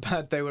matches were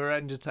bad, they were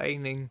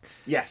entertaining.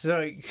 Yes.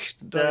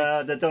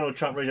 The Donald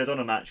Trump Rosie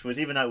O'Donnell match was,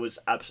 even though it was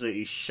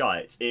absolutely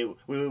shite,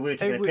 we were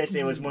taking a piss.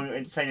 It was more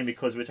entertaining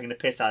because we were taking the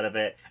piss out of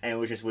it, and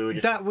we were just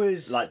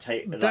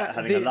having a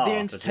laugh. The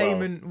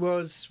entertainment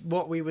was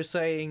what we were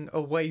saying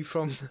away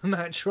from the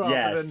match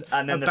rather than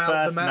and then the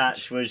first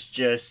match was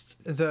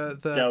just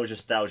that was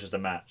just a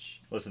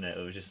match, wasn't it?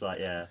 It was just like,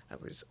 yeah,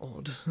 that was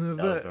odd.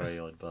 That was very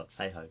odd, but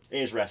hey ho, it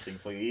is wrestling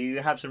for you. You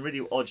have some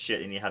really odd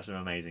shit and you have some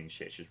amazing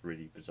shit. It's just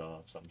really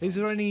bizarre sometimes. Is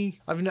there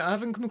any? I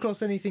haven't come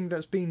across anything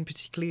that's been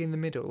particularly in the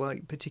middle,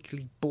 like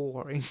particularly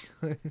boring.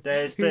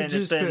 There's been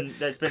a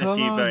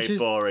few very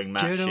boring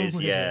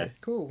matches. Yeah,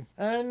 cool.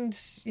 And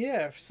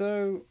yeah,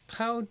 so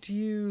how do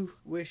you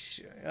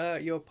wish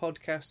your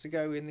podcast to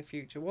go in the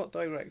future? What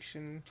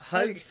direction?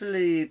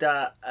 Hopefully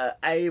that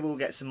A, will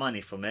get some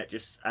money from it,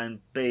 and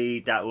B,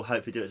 that will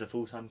hopefully do it as a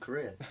full-time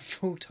career.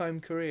 Full-time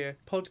career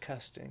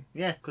podcasting.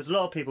 Yeah, because a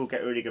lot of people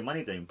get really good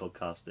money doing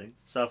podcasting,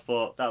 so I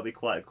thought that would be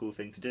quite a cool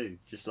thing to do.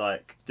 Just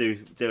like do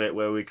it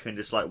where we can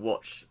just like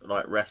watch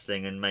like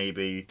wrestling, and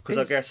maybe because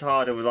I guess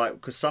harder with like,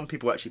 because some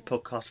people actually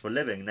podcast for a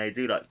living and they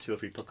do like 2 or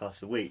 3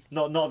 podcasts a week.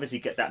 Not obviously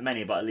get that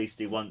many, but at least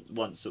do one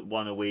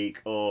a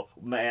week,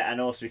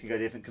 and also we can go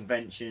to different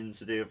conventions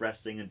to do with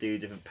wrestling and do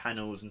different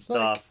panels and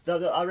stuff.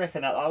 I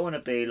reckon that I want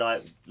to be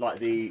like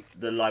the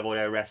Live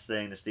Audio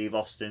Wrestling, the Steve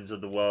Austins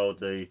of the world,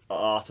 the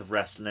Art of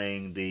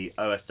Wrestling, the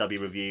OSW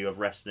review of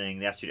wrestling,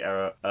 the Attitude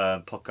Era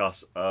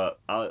podcast.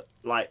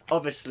 Like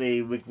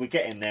obviously we're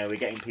getting there. We're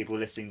getting people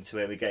listening to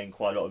it. We're getting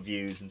quite a lot of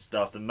views and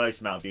stuff. The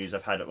most amount of views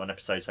I've had at one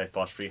episode so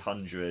far is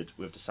 300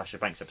 with the Sasha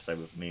Banks episode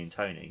with me and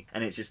Tony,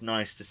 and it's just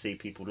nice to see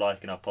people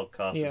liking our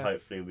podcast and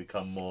hopefully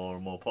become more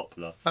and more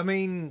popular. I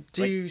mean,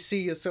 do you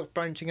see yourself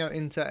branching out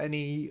into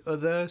any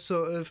other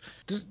sort of,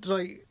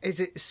 like, is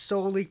it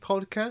solely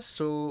podcasts?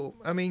 Or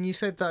I mean, you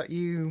said that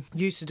you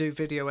used to do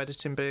video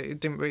editing, but it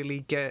didn't really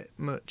get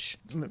much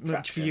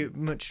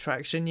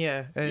traction.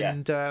 Yeah,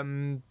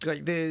 and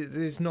like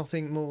there's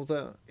nothing more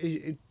that.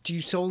 Do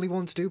you solely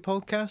want to do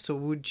podcasts, or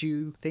would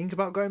you think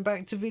about going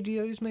back to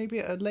videos maybe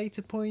at a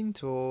later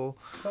point, or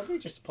probably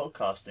just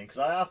podcasting? Because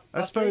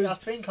I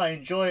think I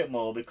enjoy it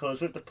more because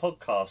with the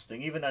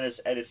podcasting, even though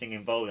there's editing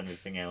involved and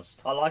everything else,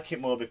 I like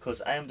it more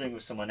because I am doing it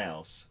with someone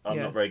else. I'm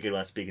not very good when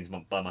I'm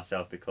speaking by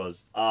myself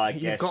because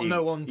you've got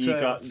no one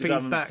to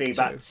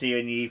feedback to you,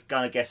 and you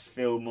kind of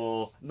feel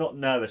more not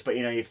nervous, but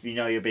if you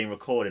know you're being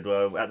recorded.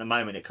 Well, at the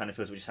moment it kind of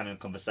feels we're just having a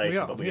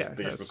conversation, but we're just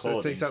recording.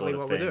 That's exactly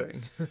what we're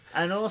doing.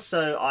 And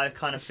also, I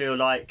kind of feel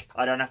like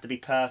I don't have to be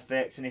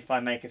perfect, and if I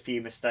make a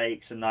few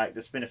mistakes, and like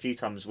there's been a few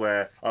times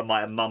where I might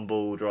have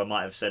mumbled or I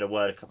might have said a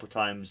word a couple of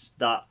times,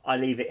 that I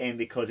leave it in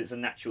because it's a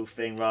natural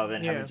thing rather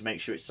than having to make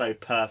sure it's so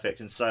perfect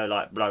and so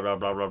like blah blah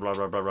blah blah blah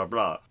blah blah blah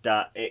blah,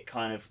 that it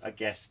kind of, I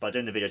guess by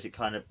doing the videos it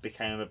kind of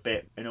became a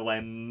bit in a way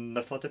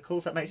methodical,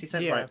 if that makes any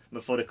sense. Like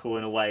methodical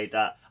in a way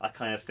that I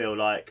kind of feel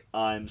like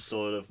I'm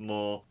sort of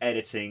more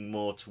editing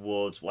more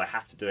towards I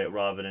have to do it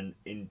rather than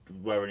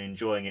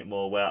enjoying it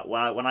more, where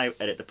when I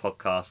edit the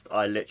podcast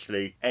I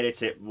literally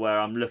edit it where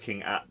I'm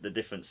looking at the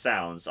different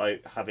sounds. I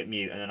have it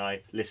mute and then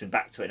I listen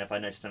back to it, and if I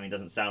notice something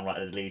doesn't sound right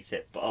I delete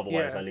it, but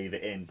otherwise I leave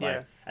it in.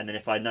 And then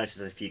if I notice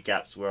a few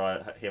gaps where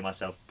I hear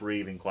myself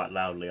breathing quite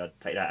loudly, I'd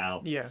take that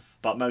out.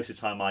 But most of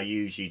the time I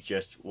usually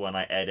just, when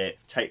I edit,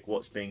 take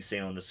what's being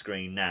seen on the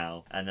screen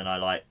now, and then I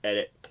like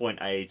edit point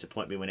A to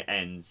point B when it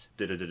ends,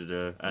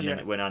 and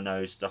then when I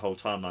know the whole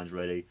timeline's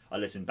ready, I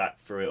listen back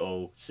through it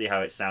all, see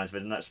how it sounds. But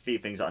then that's a few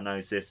things that I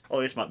notice.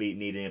 Oh, this might be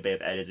needing a bit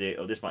of edit,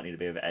 or this might need a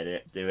bit of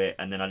edit, do it,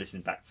 and then I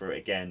listen back through it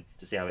again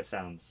to see how it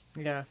sounds.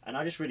 Yeah. And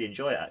I just really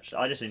enjoy it, actually.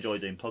 I just enjoy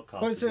doing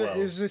podcasts as well. It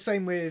was the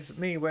same with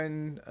me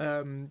when,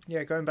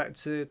 going back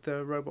to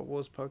the Robot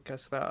Wars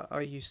podcast that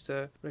I used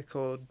to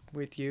record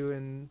with you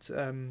and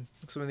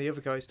some of the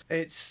other guys.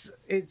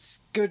 It's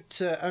good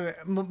to.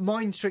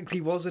 Mine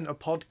strictly wasn't a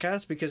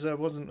podcast because I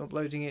wasn't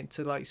uploading it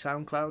to like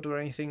SoundCloud or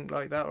anything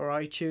like that or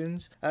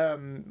iTunes.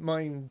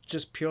 Mine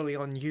just purely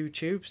on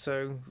YouTube,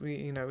 so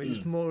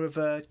it's more of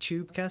a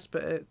tubecast,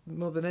 but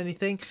more than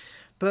anything.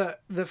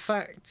 But the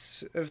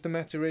fact of the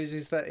matter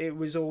is that it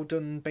was all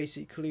done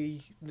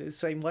basically the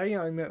same way.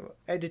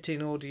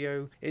 Editing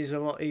audio is a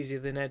lot easier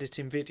than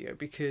editing video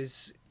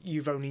because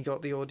you've only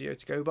got the audio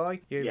to go by.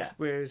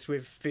 Whereas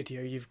with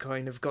video, you've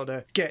kind of got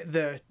to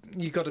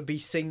you've got to be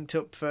synced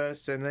up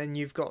first, and then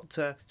you've got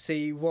to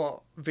see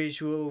what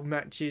visual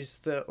matches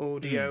the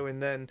audio,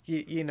 and then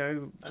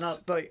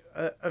like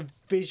a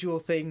visual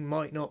thing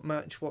might not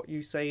match what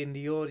you say in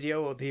the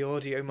audio, or the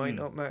audio might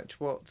not match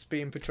what's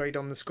being portrayed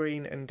on the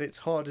screen, and it's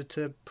harder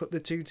to put the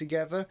two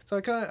together. So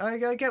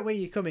I get where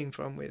you're coming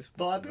from with.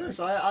 But I'll be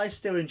honest, I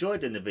still enjoyed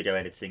doing the video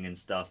editing and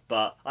stuff,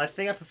 but I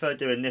think I prefer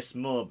doing this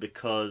more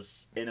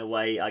because, in a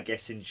way, I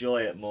guess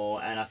enjoy it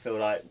more, and I feel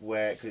like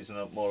because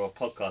it's more of a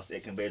podcast,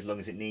 it can be as long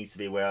as it needs to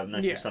be, where I've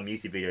noticed with some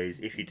YouTube videos,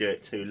 if you do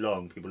it too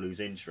long, people lose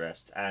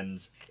interest,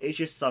 and it's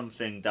just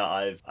something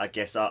that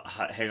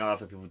hearing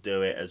other people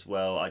do it as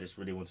well, I just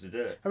really wanted to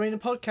do it. I mean, a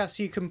podcast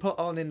you can put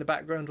on in the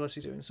background whilst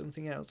you're doing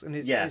something else, and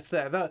it's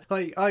there. That,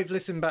 like, I've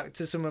listened back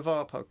to some of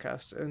our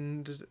podcasts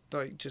and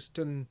like just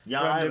done.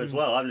 Yeah, I have as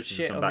well. I've listened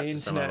to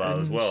some of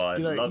ours as well. I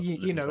love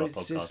listening to our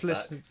podcast.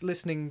 It's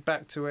listening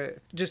back to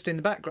it just in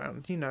the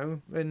background,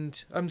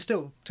 and I'm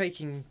still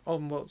taking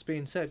on what's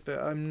being said, but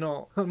I'm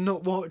not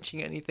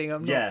watching anything.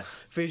 I'm not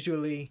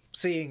visually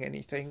seeing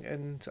anything,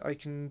 and I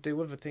can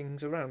do other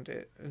things around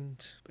it,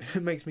 and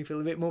it makes me feel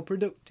a bit more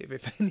productive,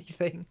 if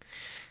anything.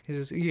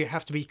 You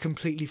have to be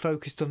completely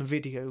focused on a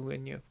video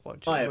when you're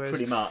watching. Oh, yeah,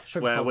 pretty much.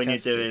 Where when you're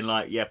doing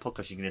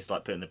podcasts, you can just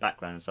like put it in the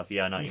background and stuff.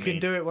 Yeah, I know what you mean. You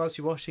can do it whilst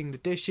you're washing the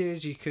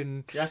dishes. You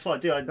can. Yeah, that's what I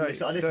do. I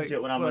listen to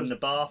it when I'm in the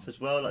bath as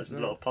well. Like there's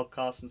a lot of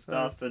podcasts and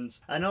stuff,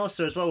 and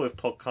also as well with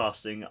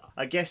podcasting,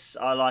 I guess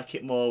I like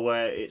it more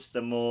where it's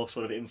the more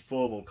sort of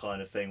informal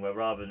kind of thing, where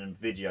rather than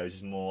videos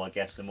is more, I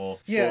guess, the more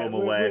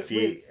formal way.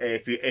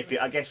 If you,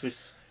 I guess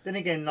with. Then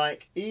again,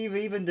 like,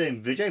 even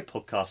doing video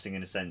podcasting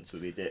in a sense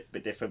would be a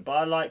bit different. But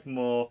I like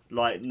more,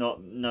 like,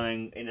 not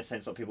knowing, in a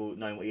sense, not people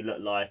knowing what you look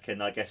like.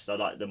 And I guess I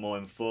like the more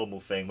informal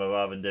thing, where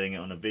rather than doing it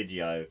on a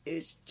video,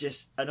 it's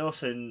just... And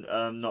also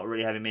not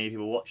really having many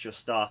people watch your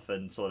stuff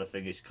and sort of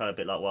thing. It's kind of a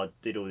bit like, well, I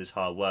did all this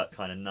hard work,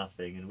 kind of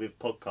nothing. And with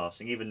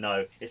podcasting, even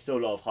though it's still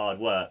a lot of hard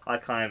work, I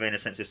kind of, in a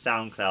sense, with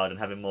SoundCloud and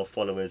having more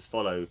followers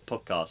follow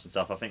podcasts and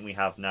stuff, I think we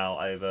have now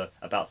over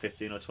about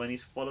 15 or 20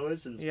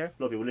 followers. And a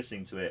lot of people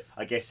listening to it.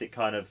 I guess it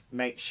kind of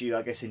makes you,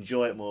 I guess,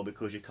 enjoy it more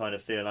because you kind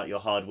of feel like your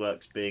hard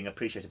work's being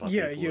appreciated by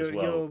people as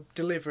well. You're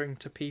delivering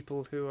to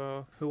people who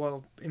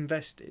are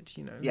invested,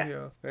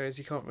 whereas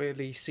you can't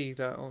really see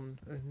that on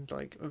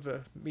like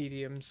other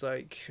mediums,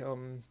 like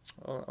on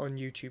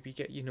YouTube you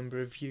get your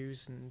number of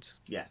views and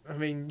I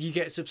mean you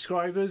get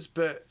subscribers,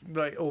 but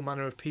like all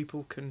manner of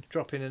people can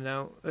drop in and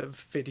out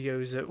of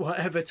videos at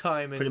whatever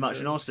time. Pretty much,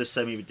 and also there's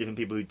so many different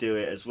people who do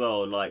it as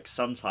well. Like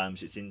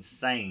sometimes it's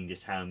insane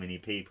just how many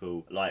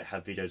people like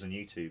have videos on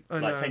YouTube.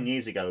 Like 10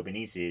 years ago it would have been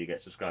easier to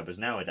get subscribers.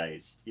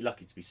 Nowadays you're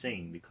lucky to be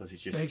seen because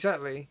it's just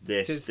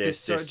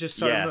there's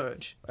so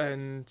much,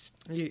 and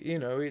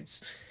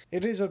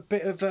it is a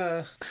bit of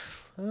a,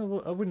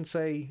 I wouldn't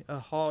say a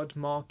hard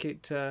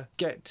market to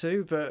get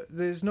to, but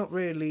there's not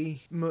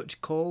really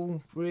much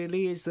call,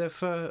 really, is there,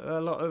 for a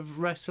lot of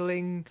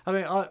wrestling? I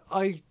mean,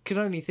 I can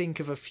only think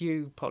of a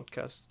few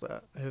podcasts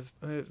that have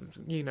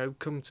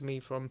come to me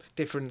from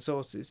different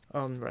sources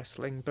on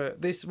wrestling,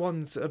 but this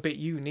one's a bit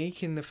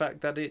unique in the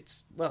fact that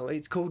it's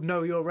called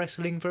Know Your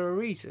Wrestling for a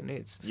reason.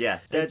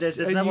 There's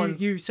no one...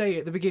 You say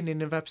at the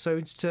beginning of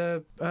episodes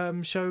to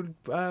show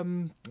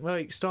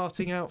like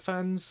starting out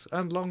fans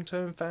and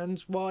long-term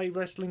fans why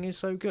wrestling is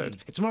so good.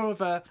 It's more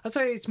of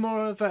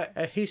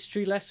a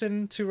history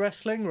lesson to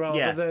wrestling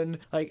rather than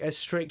like a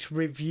strict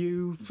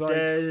review.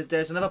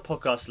 There's another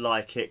podcast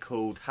like it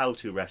called How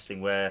to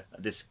Wrestling, where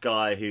this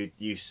guy who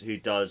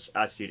does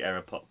Attitude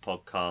Era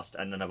podcast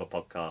and another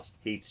podcast,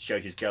 he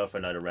shows his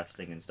girlfriend a load of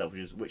wrestling and stuff,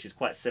 which is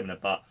quite similar,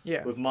 but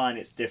with mine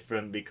it's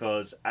different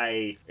because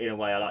A, in a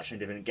way I like showing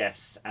different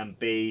guests, and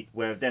B,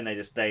 where then they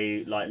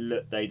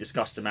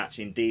discuss the match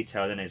in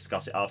detail and then they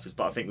discuss it afterwards.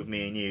 But I think with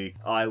me and you,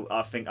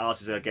 I think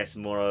ours is, I guess,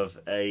 more of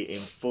a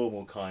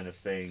informal kind of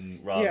thing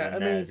rather than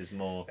theirs is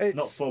more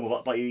not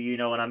formal, but you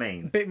know what I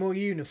mean. A bit more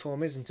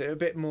uniform, isn't it? A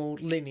bit more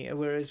linear,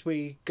 whereas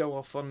we go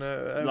off on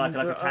a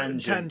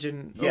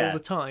tangent all the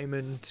time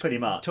and pretty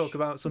much talk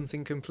about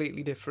something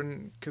completely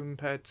different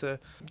compared to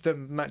the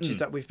matches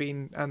that we've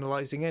been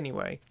analysing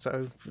anyway.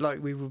 So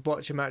like we would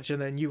watch a match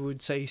and then you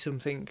would say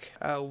something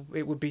how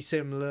it would be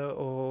similar,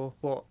 or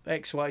what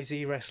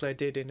XYZ wrestler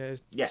did in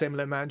a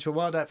similar match or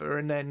whatever,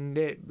 and then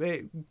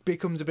it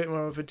becomes a bit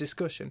more of a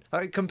discussion.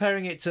 different.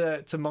 Comparing it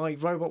to my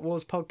Robot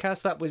Wars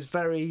podcast, that was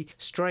very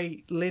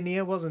straight,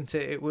 linear, wasn't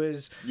it? It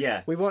was,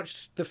 we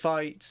watched the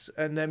fights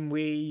and then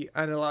we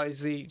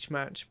analysed each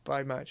match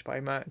by match by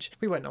match.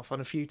 We went off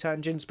on a few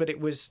tangents, but it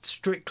was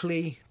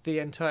strictly the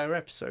entire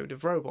episode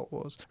of Robot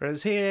Wars.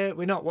 Whereas here,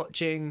 we're not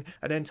watching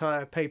an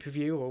entire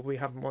pay-per-view, or we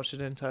haven't watched an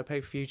entire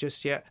pay-per-view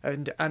just yet,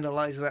 and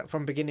analyse that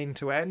from beginning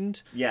to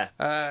end. Yeah.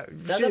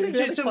 Which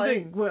is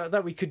something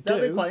that we could do.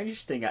 That'd be quite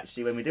interesting,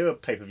 actually, when we do a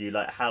pay-per-view.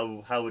 Like,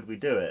 how would we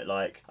do it?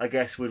 Like, I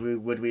guess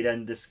would we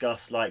then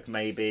discuss, like,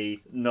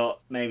 maybe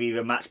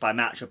even match by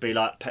match, or be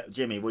like,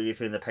 Jimmy, what do you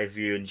think of the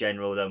pay-per-view in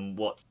general? Then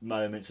what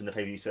moments in the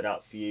pay-per-view stood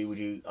out for you? Would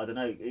you, I don't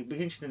know, it'd be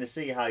interesting to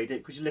see how you did,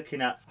 because you're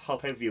looking at a whole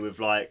pay-per-view with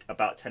like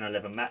about 10 or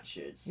 11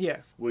 matches. Yeah.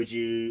 Would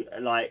you,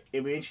 like,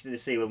 it'd be interesting to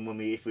see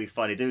if we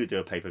finally do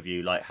a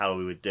pay-per-view, like how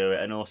we would do it.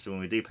 And also when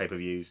we do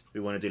pay-per-views, we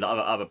want to do like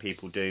other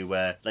people do,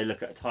 where they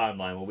look at a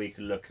timeline, where we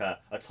can look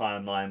at a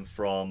timeline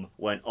from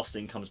when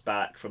Austin comes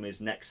back from his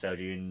neck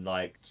surgery in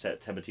like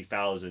September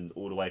 2000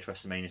 all the way to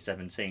WrestleMania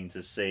 17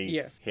 to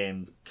see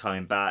him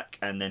coming back,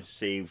 and then to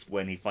see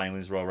when he finally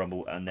wins Royal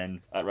Rumble, and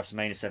then at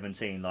WrestleMania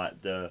 17,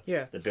 like the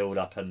build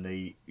up and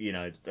the, you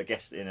know, I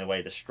guess in a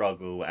way the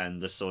struggle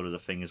and the sort of the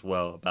thing as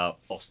well about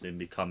Austin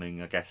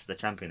becoming, I guess, the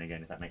champion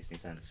again, if that makes any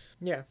sense.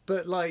 Yeah,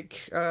 but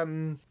like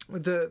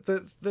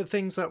the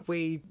things that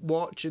we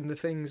watch and the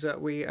things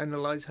that we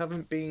analyse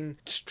haven't been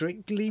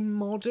strictly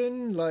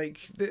modern.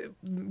 Like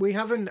we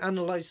haven't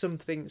analysed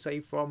something, say,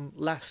 from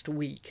last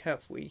week,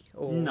 have we?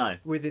 Or no.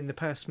 Within the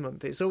past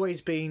month. It's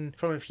always been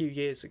from a few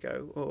years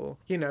ago, or,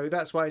 you know,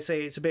 that's why I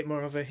say it's a bit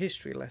more of a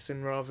history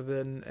lesson rather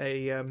than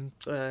a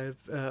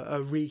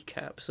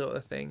recap sort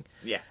of thing.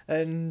 Yeah.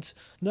 And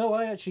no,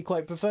 I actually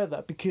quite prefer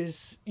that,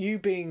 because you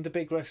being the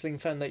big wrestling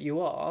fan that you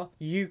are,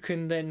 you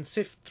can then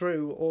sift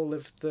through all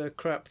of the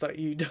crap that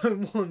you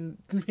don't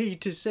want me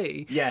to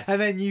see. Yes. And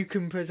then you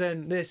can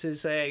present this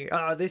as saying,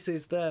 this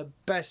is the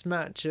best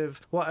match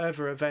of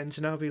whatever event,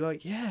 and I'll be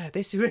like, yeah,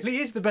 this really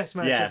is the best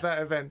match of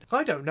that event.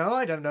 I don't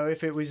know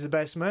if it was the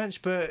best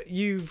match, but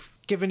you've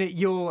given it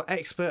your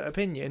expert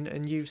opinion,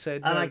 and you've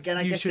said, and I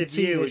guess should with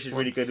you, which is one.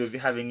 really good with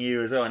having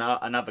you as well, and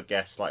another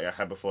guest like I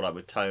had before, like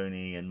with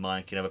Tony and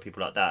Mike and other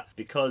people like that,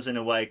 because in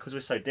a way, because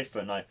we're so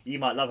different, like you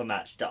might love a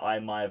match that I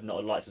might have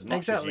not liked as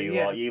much as you,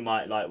 or you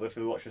might, like if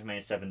we watch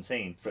WrestleMania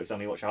 17, for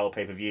example, you watch a whole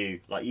pay-per-view,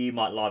 like you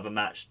might love a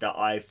match that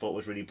I thought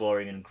was really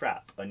boring and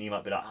crap, and you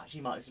might be like,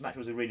 this match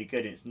was really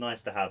good, and it's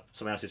nice to have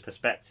someone else's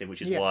perspective,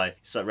 which is why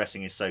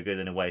wrestling is so good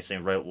in a way,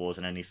 same Road Wars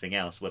and anything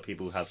else, where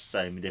people have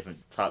so many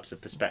different types of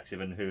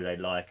perspective and who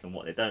they like and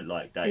what they don't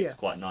like. That it's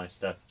quite nice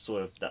to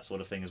that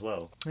sort of thing as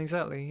well.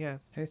 Exactly, yeah.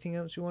 Anything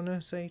else you want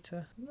to say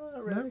to... No,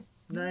 not really.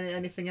 No,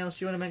 anything else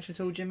you want to mention at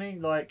all, Jimmy?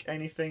 Like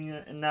anything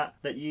in that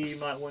you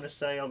might want to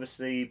say?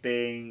 Obviously,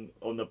 being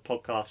on the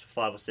podcast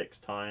 5 or 6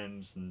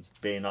 times and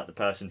being like the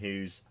person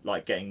who's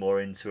like getting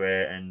more into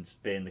it and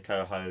being the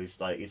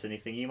co-host, like is there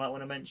anything you might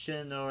want to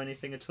mention or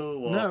anything at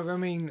all? Or... No, I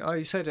mean,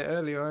 I said it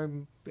earlier,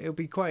 it'll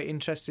be quite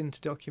interesting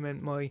to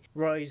document my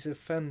rise of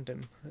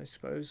fandom, I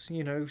suppose.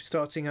 You know,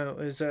 starting out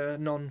as a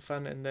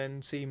non-fan and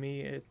then see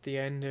me at the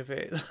end of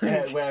it.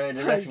 Wearing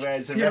the merch.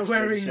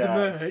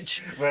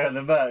 Wearing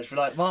the merch. We're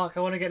like, Mark,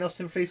 I want to get an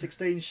Austin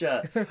 316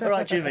 shirt. All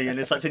right, Jimmy. And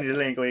it's like sending you the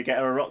link, or you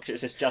get a rock that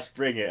says Just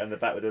Bring It on the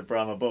back with the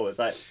Brahma ball. It's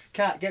like,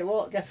 Kat, get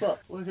what? Guess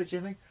what? What is it,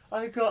 Jimmy?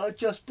 I got a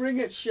Just Bring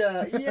It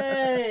shirt.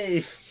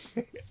 Yay!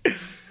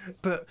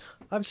 But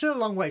I'm still a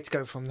long way to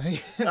go from there.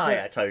 Oh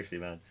yeah,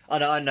 totally, man.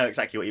 I know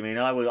exactly what you mean.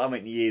 I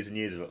went years and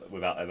years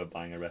without ever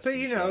buying a wrestling But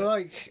you know,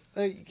 like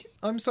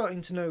I'm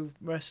starting to know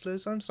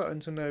wrestlers. I'm starting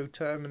to know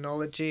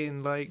terminology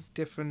and like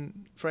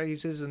different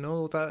phrases and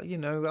all that. You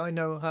know, I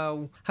know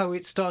how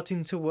it's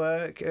starting to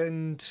work.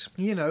 And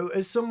you know,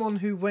 as someone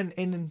who went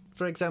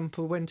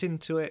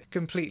into it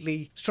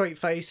completely straight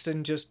faced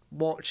and just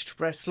watched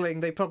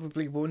wrestling, they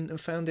probably wouldn't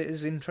have found it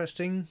as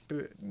interesting.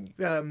 But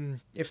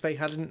if they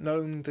hadn't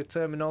known the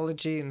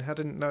terminology and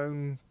hadn't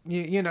known,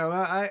 you know,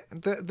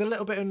 the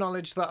little bit of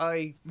knowledge that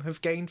I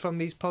have gained from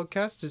these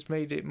podcasts has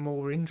made it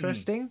more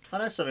interesting. I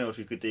know something else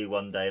we could do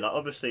one day. Like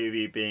obviously, with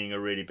you being a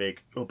really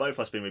big, or both of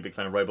us being a really big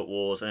fan of Robot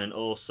Wars, and then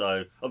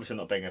also obviously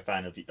not being a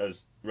fan of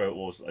as Robot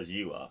Wars as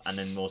you are, and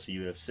then also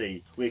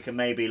UFC, we can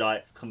maybe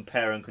like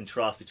compare and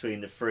contrast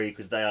between the three,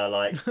 because they are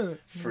like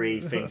three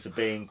things of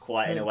being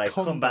quite in a way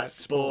combat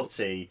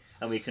sporty.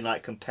 And we can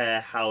like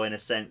compare how, in a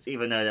sense,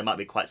 even though they might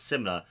be quite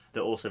similar,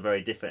 they're also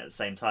very different at the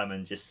same time,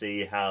 and just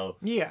see how.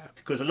 Yeah.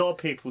 Because a lot of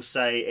people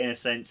say, in a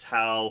sense,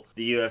 how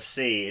the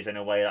UFC is in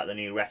a way like the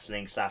new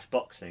wrestling /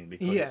 boxing,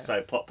 because it's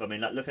so popular. I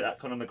mean, like look at that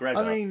Conor McGregor.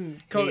 I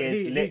mean, he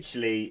is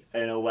literally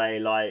in a way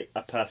like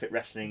a perfect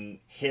wrestling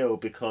heel,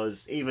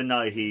 because even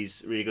though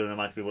he's really good and a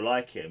lot of people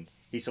like him,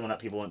 he's someone that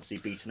people want to see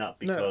beaten up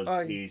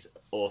because he's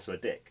also a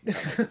dick. If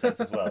that makes sense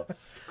as well.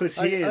 Because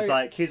he is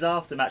like his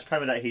after-match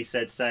promo that he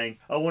said saying,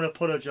 "I want to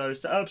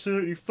apologise to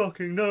absolutely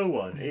fucking no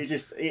one."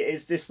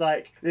 It's just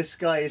like this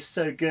guy is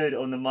so good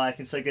on the mic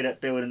and so good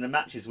at building the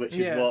matches, which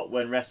is what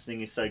when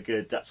wrestling is so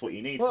good, that's what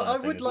you need. Well, I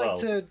would like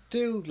to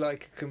do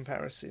like a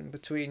comparison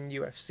between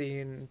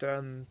UFC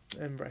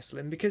and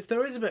wrestling, because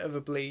there is a bit of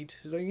a bleed.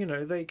 So, you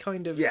know, they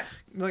kind of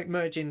like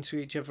merge into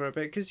each other a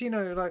bit, because you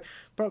know, like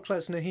Brock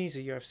Lesnar, he's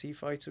a UFC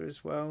fighter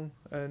as well,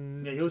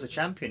 and he was a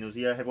champion. He was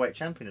a heavyweight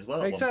champion as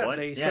well. Exactly. At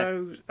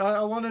one point. So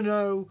I want to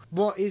know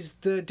what is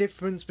the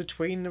difference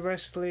between the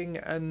wrestling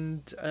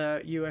and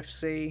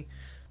UFC,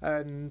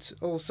 and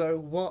also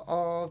what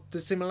are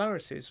the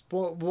similarities?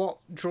 What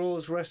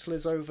draws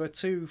wrestlers over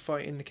to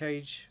fight in the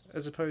cage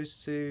as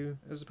opposed to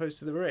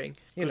the ring?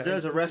 Because there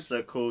was a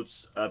wrestler called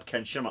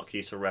Ken Shamrock who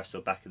used to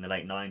wrestle back in the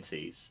late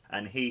 90s,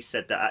 and he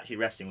said that actually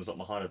wrestling was a lot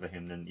more harder for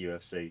him than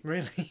UFC.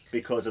 Really?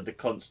 Because of the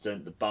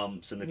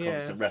bumps and the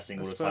constant wrestling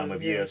all the time.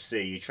 With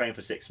UFC, you train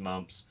for 6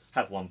 months,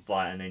 have one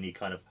fight, and then you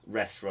kind of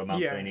rest for a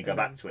month, and then you go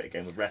back to it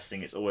again. With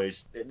wrestling, it's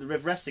always...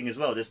 With wrestling as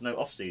well, there's no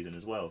off-season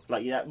as well.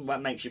 Like,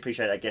 that makes you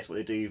appreciate, I guess, what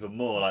they do even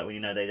more. Like, when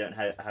you know they don't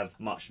have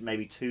much,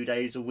 maybe 2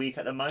 days a week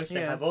at the most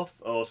they have off,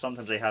 or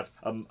sometimes they have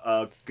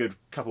a good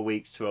couple of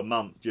weeks to a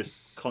month just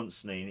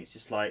constantly, and it's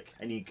just like...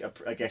 And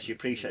I guess you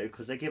appreciate it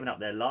because they're giving up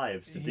their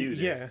lives to do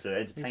this, to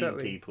entertain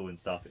people and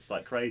stuff. It's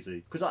like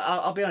crazy. Because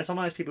I'll be honest, I'm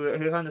one of those people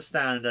who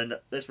understand, and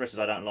there's wrestlers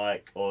I don't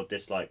like or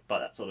dislike, but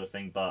that sort of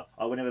thing, but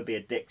I would never be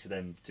a dick to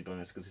them, to be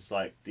honest, because it's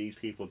like these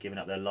people are giving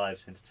up their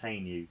lives to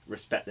entertain you.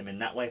 Respect them in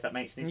that way, if that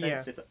makes any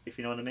sense, if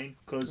you know what I mean.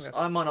 Because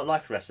I might not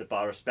like a wrestler, but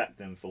I respect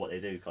them for what they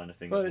do, kind of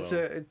thing. Well,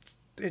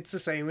 it's the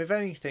same with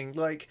anything.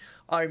 Like,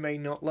 I may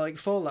not like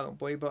Fall Out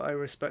Boy, but I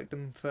respect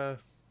them for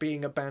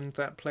being a band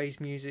that plays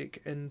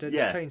music and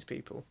entertains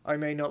people. I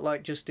may not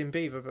like Justin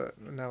Bieber, but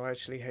no, I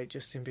actually hate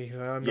Justin Bieber.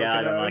 I'm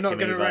not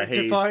going to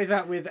rectify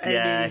that with any.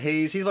 Yeah,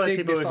 he's one of those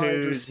people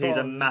he's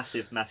a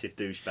massive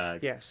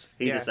douchebag. Yes,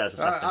 he deserves a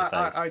slap in the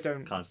face.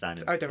 I can't stand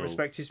him. I don't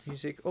respect his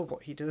music or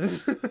what he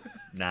does.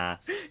 Nah,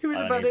 he was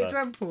a bad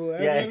example.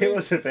 Yeah, he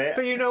was a bit.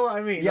 But you know what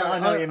I mean. Yeah, I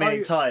know what you mean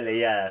entirely.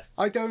 Yeah.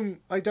 I don't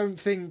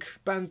think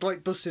bands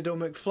like Busted or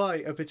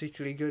McFly are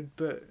particularly good,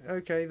 but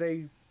okay,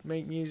 they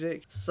make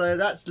music. So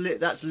that's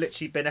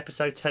literally been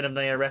episode 10 of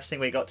Know Your Wrestling.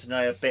 We got to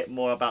know a bit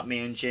more about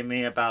me and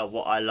Jimmy, about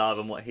what I love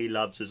and what he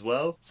loves as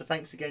well. So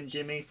thanks again,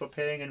 Jimmy, for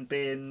appearing and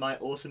being my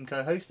awesome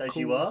co-host as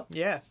you are.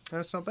 Yeah,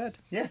 that's not bad.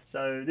 Yeah,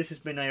 so this has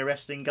been Know Your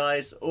Wrestling,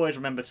 guys. Always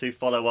remember to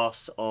follow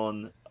us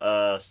on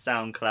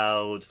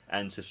SoundCloud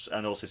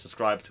and also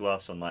subscribe to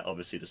us on, like,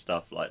 obviously the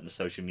stuff like the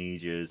social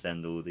medias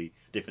and all the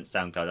different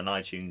SoundCloud and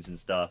iTunes and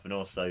stuff, and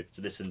also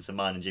to listen to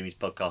mine and Jimmy's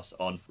podcast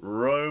on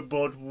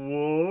Robot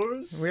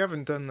Wars. We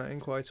haven't done that in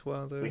quite a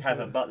while, though. We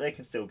haven't, but they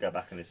can still go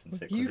back and listen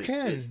to it. You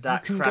can. It's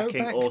that you can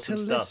cracking, go back awesome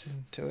to stuff.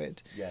 Listen to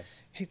it.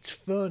 Yes. It's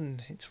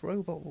fun. It's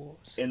Robot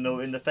Wars. In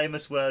the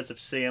famous words of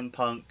CM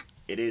Punk,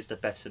 it is the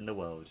best in the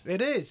world.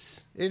 It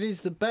is. It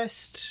is the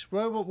best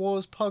Robot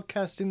Wars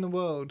podcast in the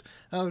world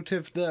out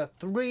of the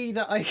 3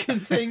 that I can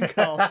think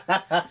of.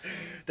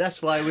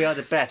 That's why we are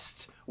the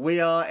best. We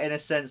are, in a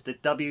sense, the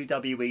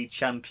WWE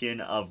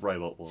champion of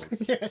Robot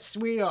Wars. Yes,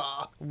 we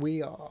are.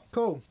 We are.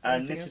 Cool.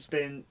 And this has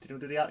been... Did you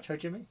want to do the outro,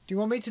 Jimmy? Do you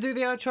want me to do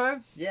the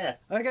outro? Yeah.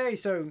 Okay,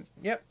 so,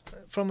 yep.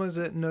 From us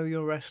at Know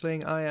Your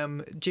Wrestling, I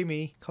am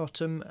Jimmy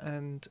Cottam,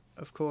 and,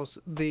 of course,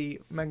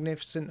 the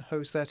magnificent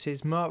host that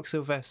is Mark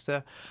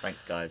Sylvester.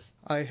 Thanks, guys.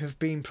 I have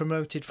been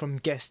promoted from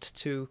guest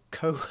to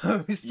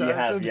co-host. You That's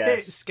have, a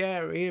bit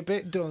scary, a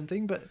bit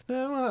daunting, but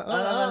no,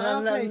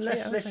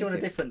 unless you want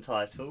a different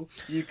title,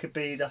 you could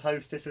be the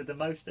hostess with the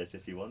mostess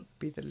if you want.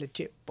 Be the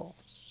legit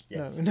boss.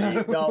 Yes.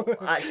 No.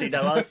 Actually,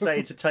 no, I was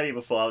saying to tell you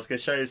before, I was going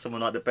to show you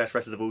someone like the best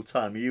wrestlers of all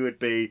time. You would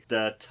be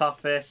the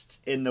toughest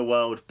in the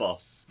world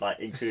boss, like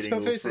including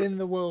toughest in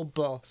the world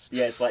boss.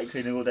 Yeah, it's like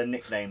including all their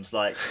nicknames,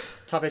 like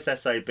toughest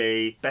SOB,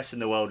 best in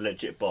the world,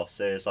 legit boss.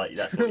 So it's like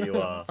that's what you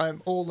are.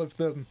 I'm all of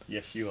them.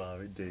 Yes, you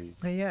are indeed.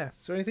 Yeah.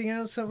 Is there anything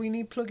else that we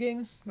need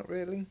plugging? Not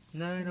really.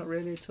 No, not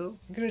really at all.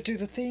 I'm gonna do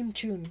the theme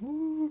tune.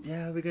 Woo.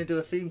 Yeah, we're gonna do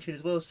a theme tune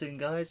as well soon,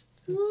 guys.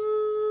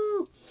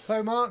 Woo.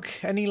 So,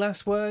 Mark, any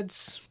last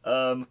words?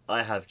 I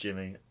have,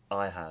 Jimmy.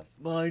 I have.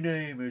 My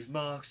name is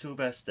Mark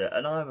Sylvester,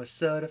 and I'm a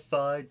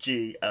certified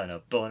G and a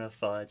bona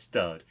fide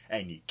stud,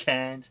 and you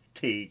can't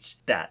teach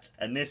that.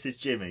 And this is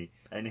Jimmy,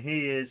 and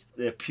he is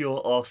the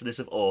pure awesomeness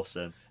of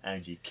awesome,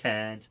 and you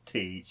can't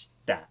teach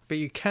that. But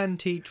you can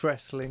teach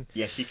wrestling.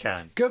 Yes, you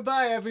can.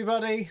 Goodbye,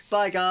 everybody.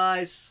 Bye,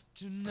 guys.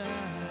 Tonight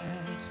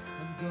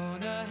I'm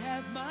gonna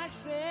have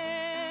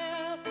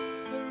myself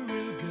a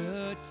real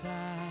good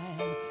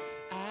time.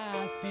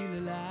 I feel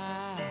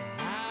alive,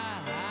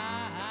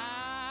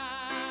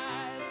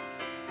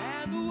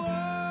 and the world,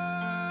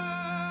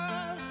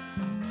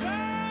 I'll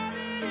turn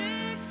it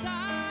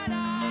inside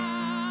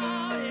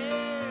out.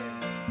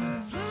 Yeah, I'm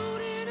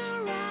floating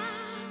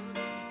around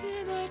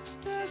in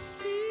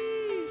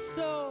ecstasy.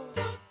 So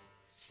don't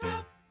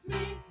stop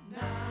me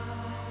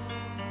now.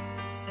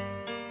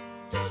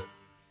 Don't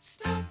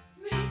stop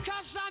me,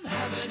 'cause I'm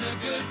having a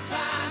good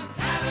time,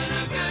 having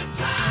a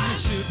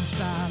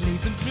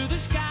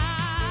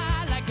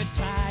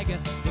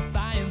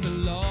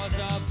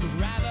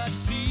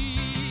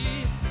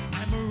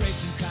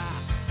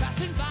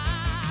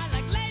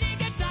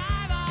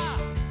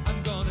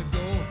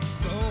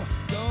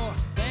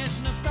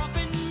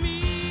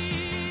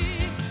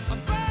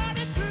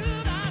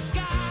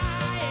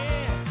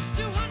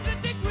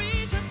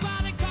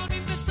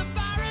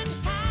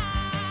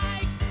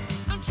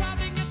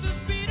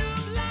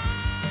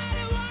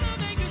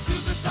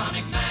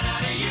supersonic man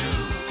out of you.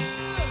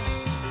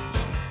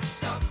 Don't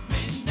stop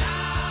me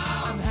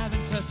now. I'm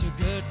having such a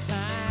good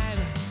time.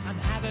 I'm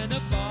having a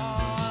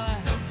ball.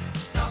 Don't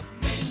stop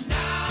me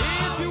now.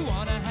 If you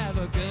wanna have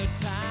a good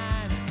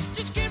time,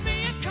 just give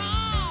me a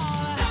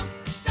call. Don't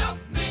stop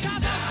me now.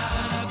 I'm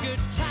having a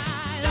good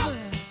time.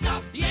 Don't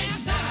stop me now.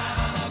 Yes, I'm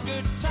having a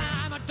good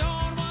time. I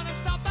don't wanna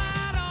stop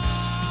at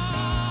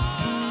all.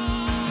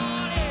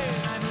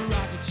 Yeah. I'm a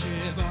rocket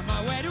ship on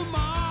my way to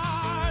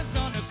Mars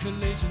on a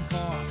collision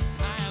course.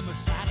 I am a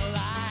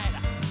satellite.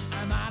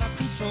 I'm out of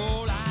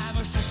control. I'm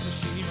a sex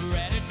machine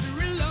ready to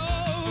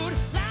reload.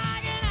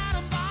 Like an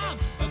atom bomb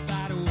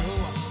about to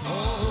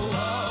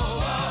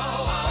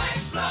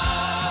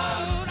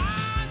explode.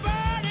 I'm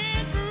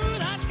burning through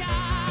the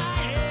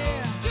sky.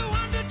 Yeah.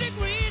 200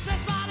 degrees,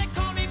 that's why they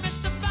call me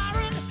Mr.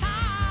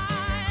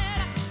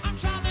 Fahrenheit. I'm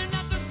traveling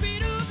at the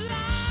speed of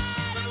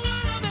light. I'm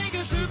gonna make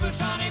a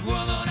supersonic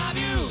woman of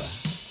you.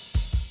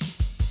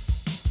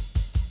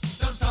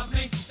 Don't stop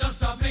me, don't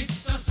stop me,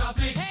 don't stop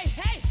me. Hey,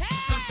 hey, hey!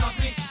 Don't stop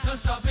me, don't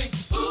stop me.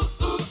 Ooh,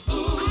 ooh,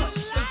 ooh. Don't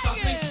stop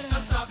me,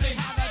 don't stop me.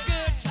 Have a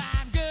good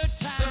time, good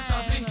time. Don't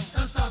stop me,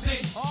 don't stop me.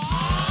 Oh,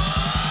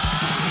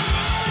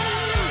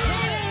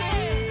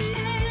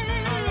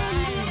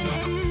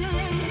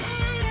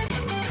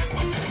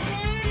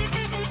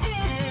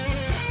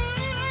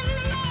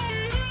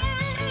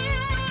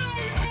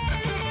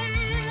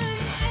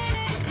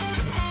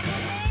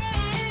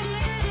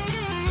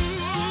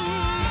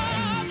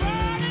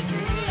 burning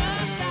through the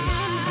sky.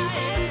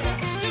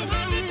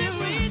 200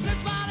 degrees,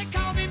 that's why they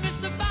call me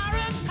Mr.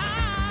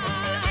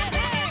 Fahrenheit.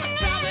 I'm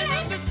traveling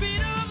at the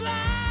speed of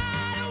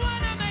light. I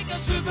wanna make a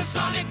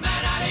supersonic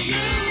man out of you.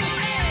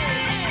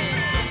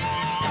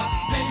 Don't stop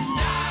me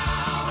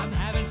now. I'm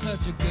having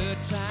such a good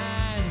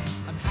time.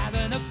 I'm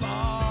having a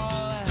ball.